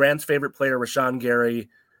and Grant's favorite player, Rashawn Gary,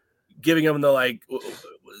 giving him the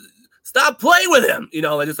stop playing with him. You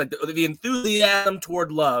know, just like the enthusiasm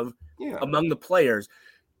toward Love among the players.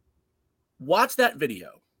 Watch that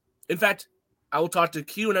video. In fact, I will talk to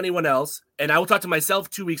Q and anyone else, and I will talk to myself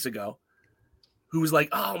 2 weeks ago, who was like,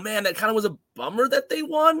 oh man, that kind of was a bummer that they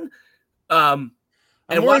won. I'm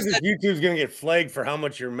worried that YouTube's going to get flagged for how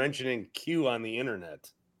much you're mentioning Q on the internet.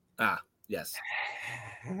 Yes.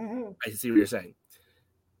 I see what you're saying.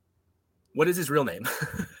 What is his real name?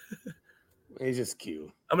 He's just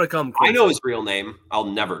Q. I'm going to call him Quincy. I know his real name. I'll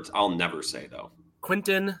never say though.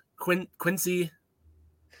 Quincy.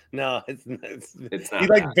 No, it's not. He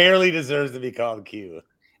barely deserves to be called Q.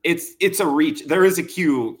 It's a reach. There is a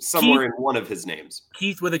Q somewhere in one of his names.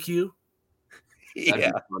 Keith with a Q. That'd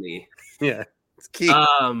be funny. Yeah. It's Keith.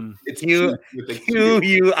 It's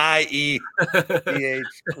Q-U-I-E. Keith.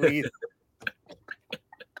 We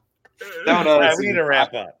need to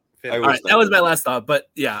wrap up. All right, that was my last thought. But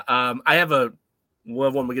yeah, I have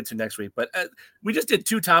one we'll get to next week. But we just did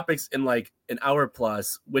 2 topics in like an hour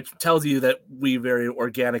plus, which tells you that we very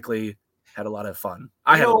organically had a lot of fun.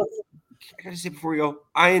 I gotta say before we go,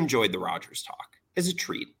 I enjoyed the Rodgers talk as a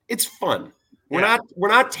treat. It's fun. We're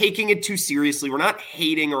not taking it too seriously. We're not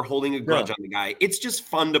hating or holding a grudge on the guy. It's just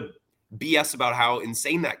fun to BS about how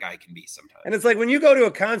insane that guy can be sometimes. And it's like when you go to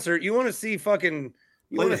a concert, you want to see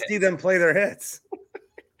them play their hits.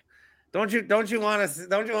 Don't you want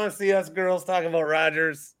to see us girls talk about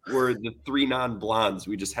Rodgers? We're the 3 non-blondes.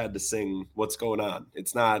 We just had to sing "What's Going On."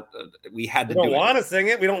 It's not. We had to. We don't want to sing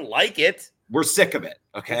it. We don't like it. We're sick of it.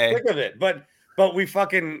 Okay. We're sick of it. But but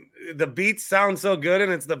the beats sound so good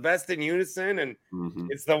and it's the best in unison and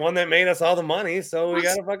it's the one that made us all the money. So we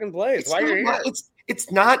got to fucking play. It's why you're here.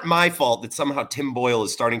 It's not my fault that somehow Tim Boyle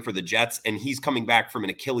is starting for the Jets and he's coming back from an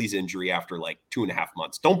Achilles injury after like 2.5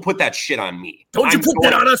 months. Don't put that shit on me. Don't you put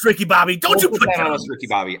that on us, Ricky Bobby. Don't you put that on us, Ricky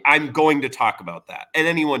Bobby. I'm going to talk about that. And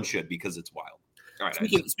anyone should because it's wild. All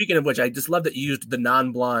right, speaking of which, I just love that you used the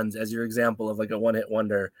non-blondes as your example of like a one-hit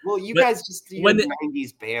wonder. Well, you guys just do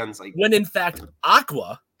 90s bands. Like when in fact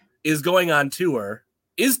Aqua is going on tour,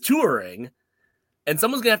 is touring, and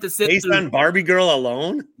someone's gonna have to sit based on Barbie Girl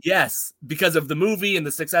alone. Yes, because of the movie and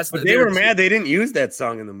the success. But they were mad they didn't use that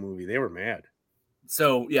song in the movie. They were mad.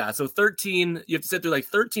 So 13. You have to sit through like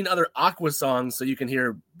 13 other Aqua songs so you can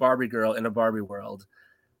hear Barbie Girl in a Barbie world.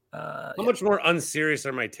 How much more unserious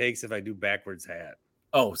are my takes if I do backwards hat?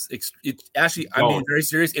 Oh, actually, I'm being very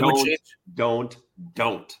serious. It would change. Don't.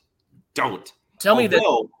 Tell me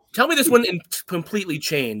this wouldn't completely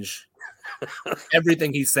change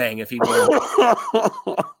everything he's saying if he did.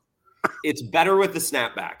 It's better with the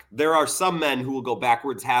snapback. There are some men who will go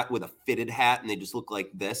backwards hat with a fitted hat and they just look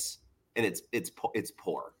like this, and it's poor.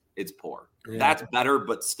 It's poor. Yeah. That's better,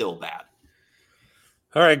 but still bad.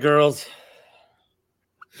 All right, girls.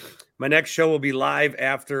 My next show will be live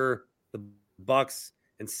after the Bucks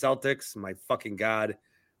and Celtics. My fucking God,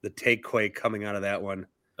 the takeaway coming out of that one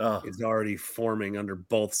is already forming under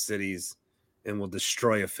both cities and will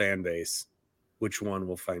destroy a fan base. Which one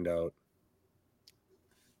we'll find out.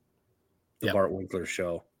 The Bart Winkler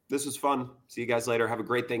Show. This was fun. See you guys later. Have a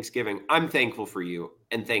great Thanksgiving. I'm thankful for you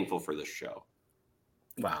and thankful for this show.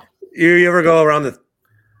 Wow. You ever go around the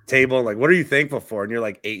table and like, what are you thankful for? And you're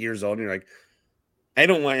like 8 years old and you're like, I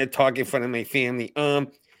don't want to talk in front of my family.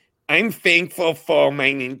 I'm thankful for my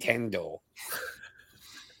Nintendo.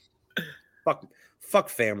 Fuck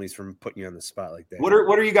families from putting you on the spot like that. What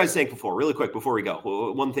are you guys thankful for? Really quick before we go.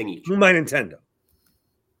 One thing each. My Nintendo.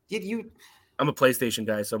 I'm a PlayStation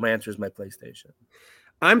guy, so my answer is my PlayStation.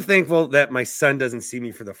 I'm thankful that my son doesn't see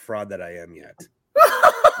me for the fraud that I am yet.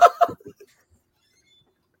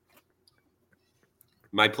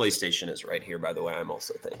 My PlayStation is right here, by the way. I'm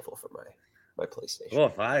also thankful for my PlayStation. Oh,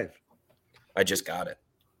 5. I just got it.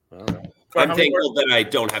 Oh. I'm thankful that I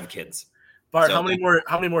don't have kids. Bart, how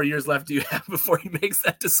many more years left do you have before he makes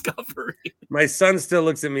that discovery? My son still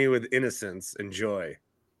looks at me with innocence and joy.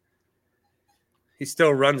 He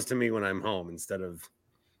still runs to me when I'm home instead of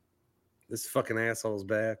this fucking asshole's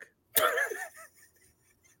back.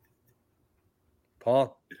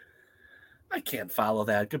 Paul? I can't follow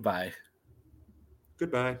that. Goodbye.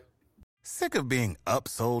 Sick of being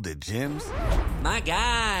upsold at gyms? My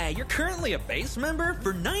guy, you're currently a base member.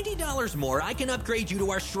 For $90 more, I can upgrade you to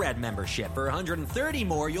our Shred membership. For $130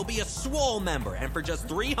 more, you'll be a Swole member. And for just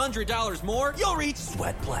 $300 more, you'll reach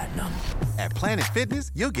Sweat Platinum. At Planet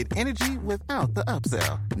Fitness, you'll get energy without the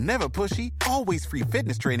upsell. Never pushy, always free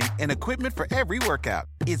fitness training and equipment for every workout.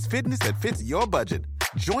 It's fitness that fits your budget.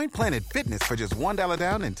 Join Planet Fitness for just $1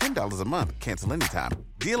 down and $10 a month. Cancel anytime.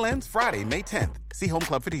 Deal ends Friday, May 10th. See Home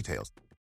Club for details.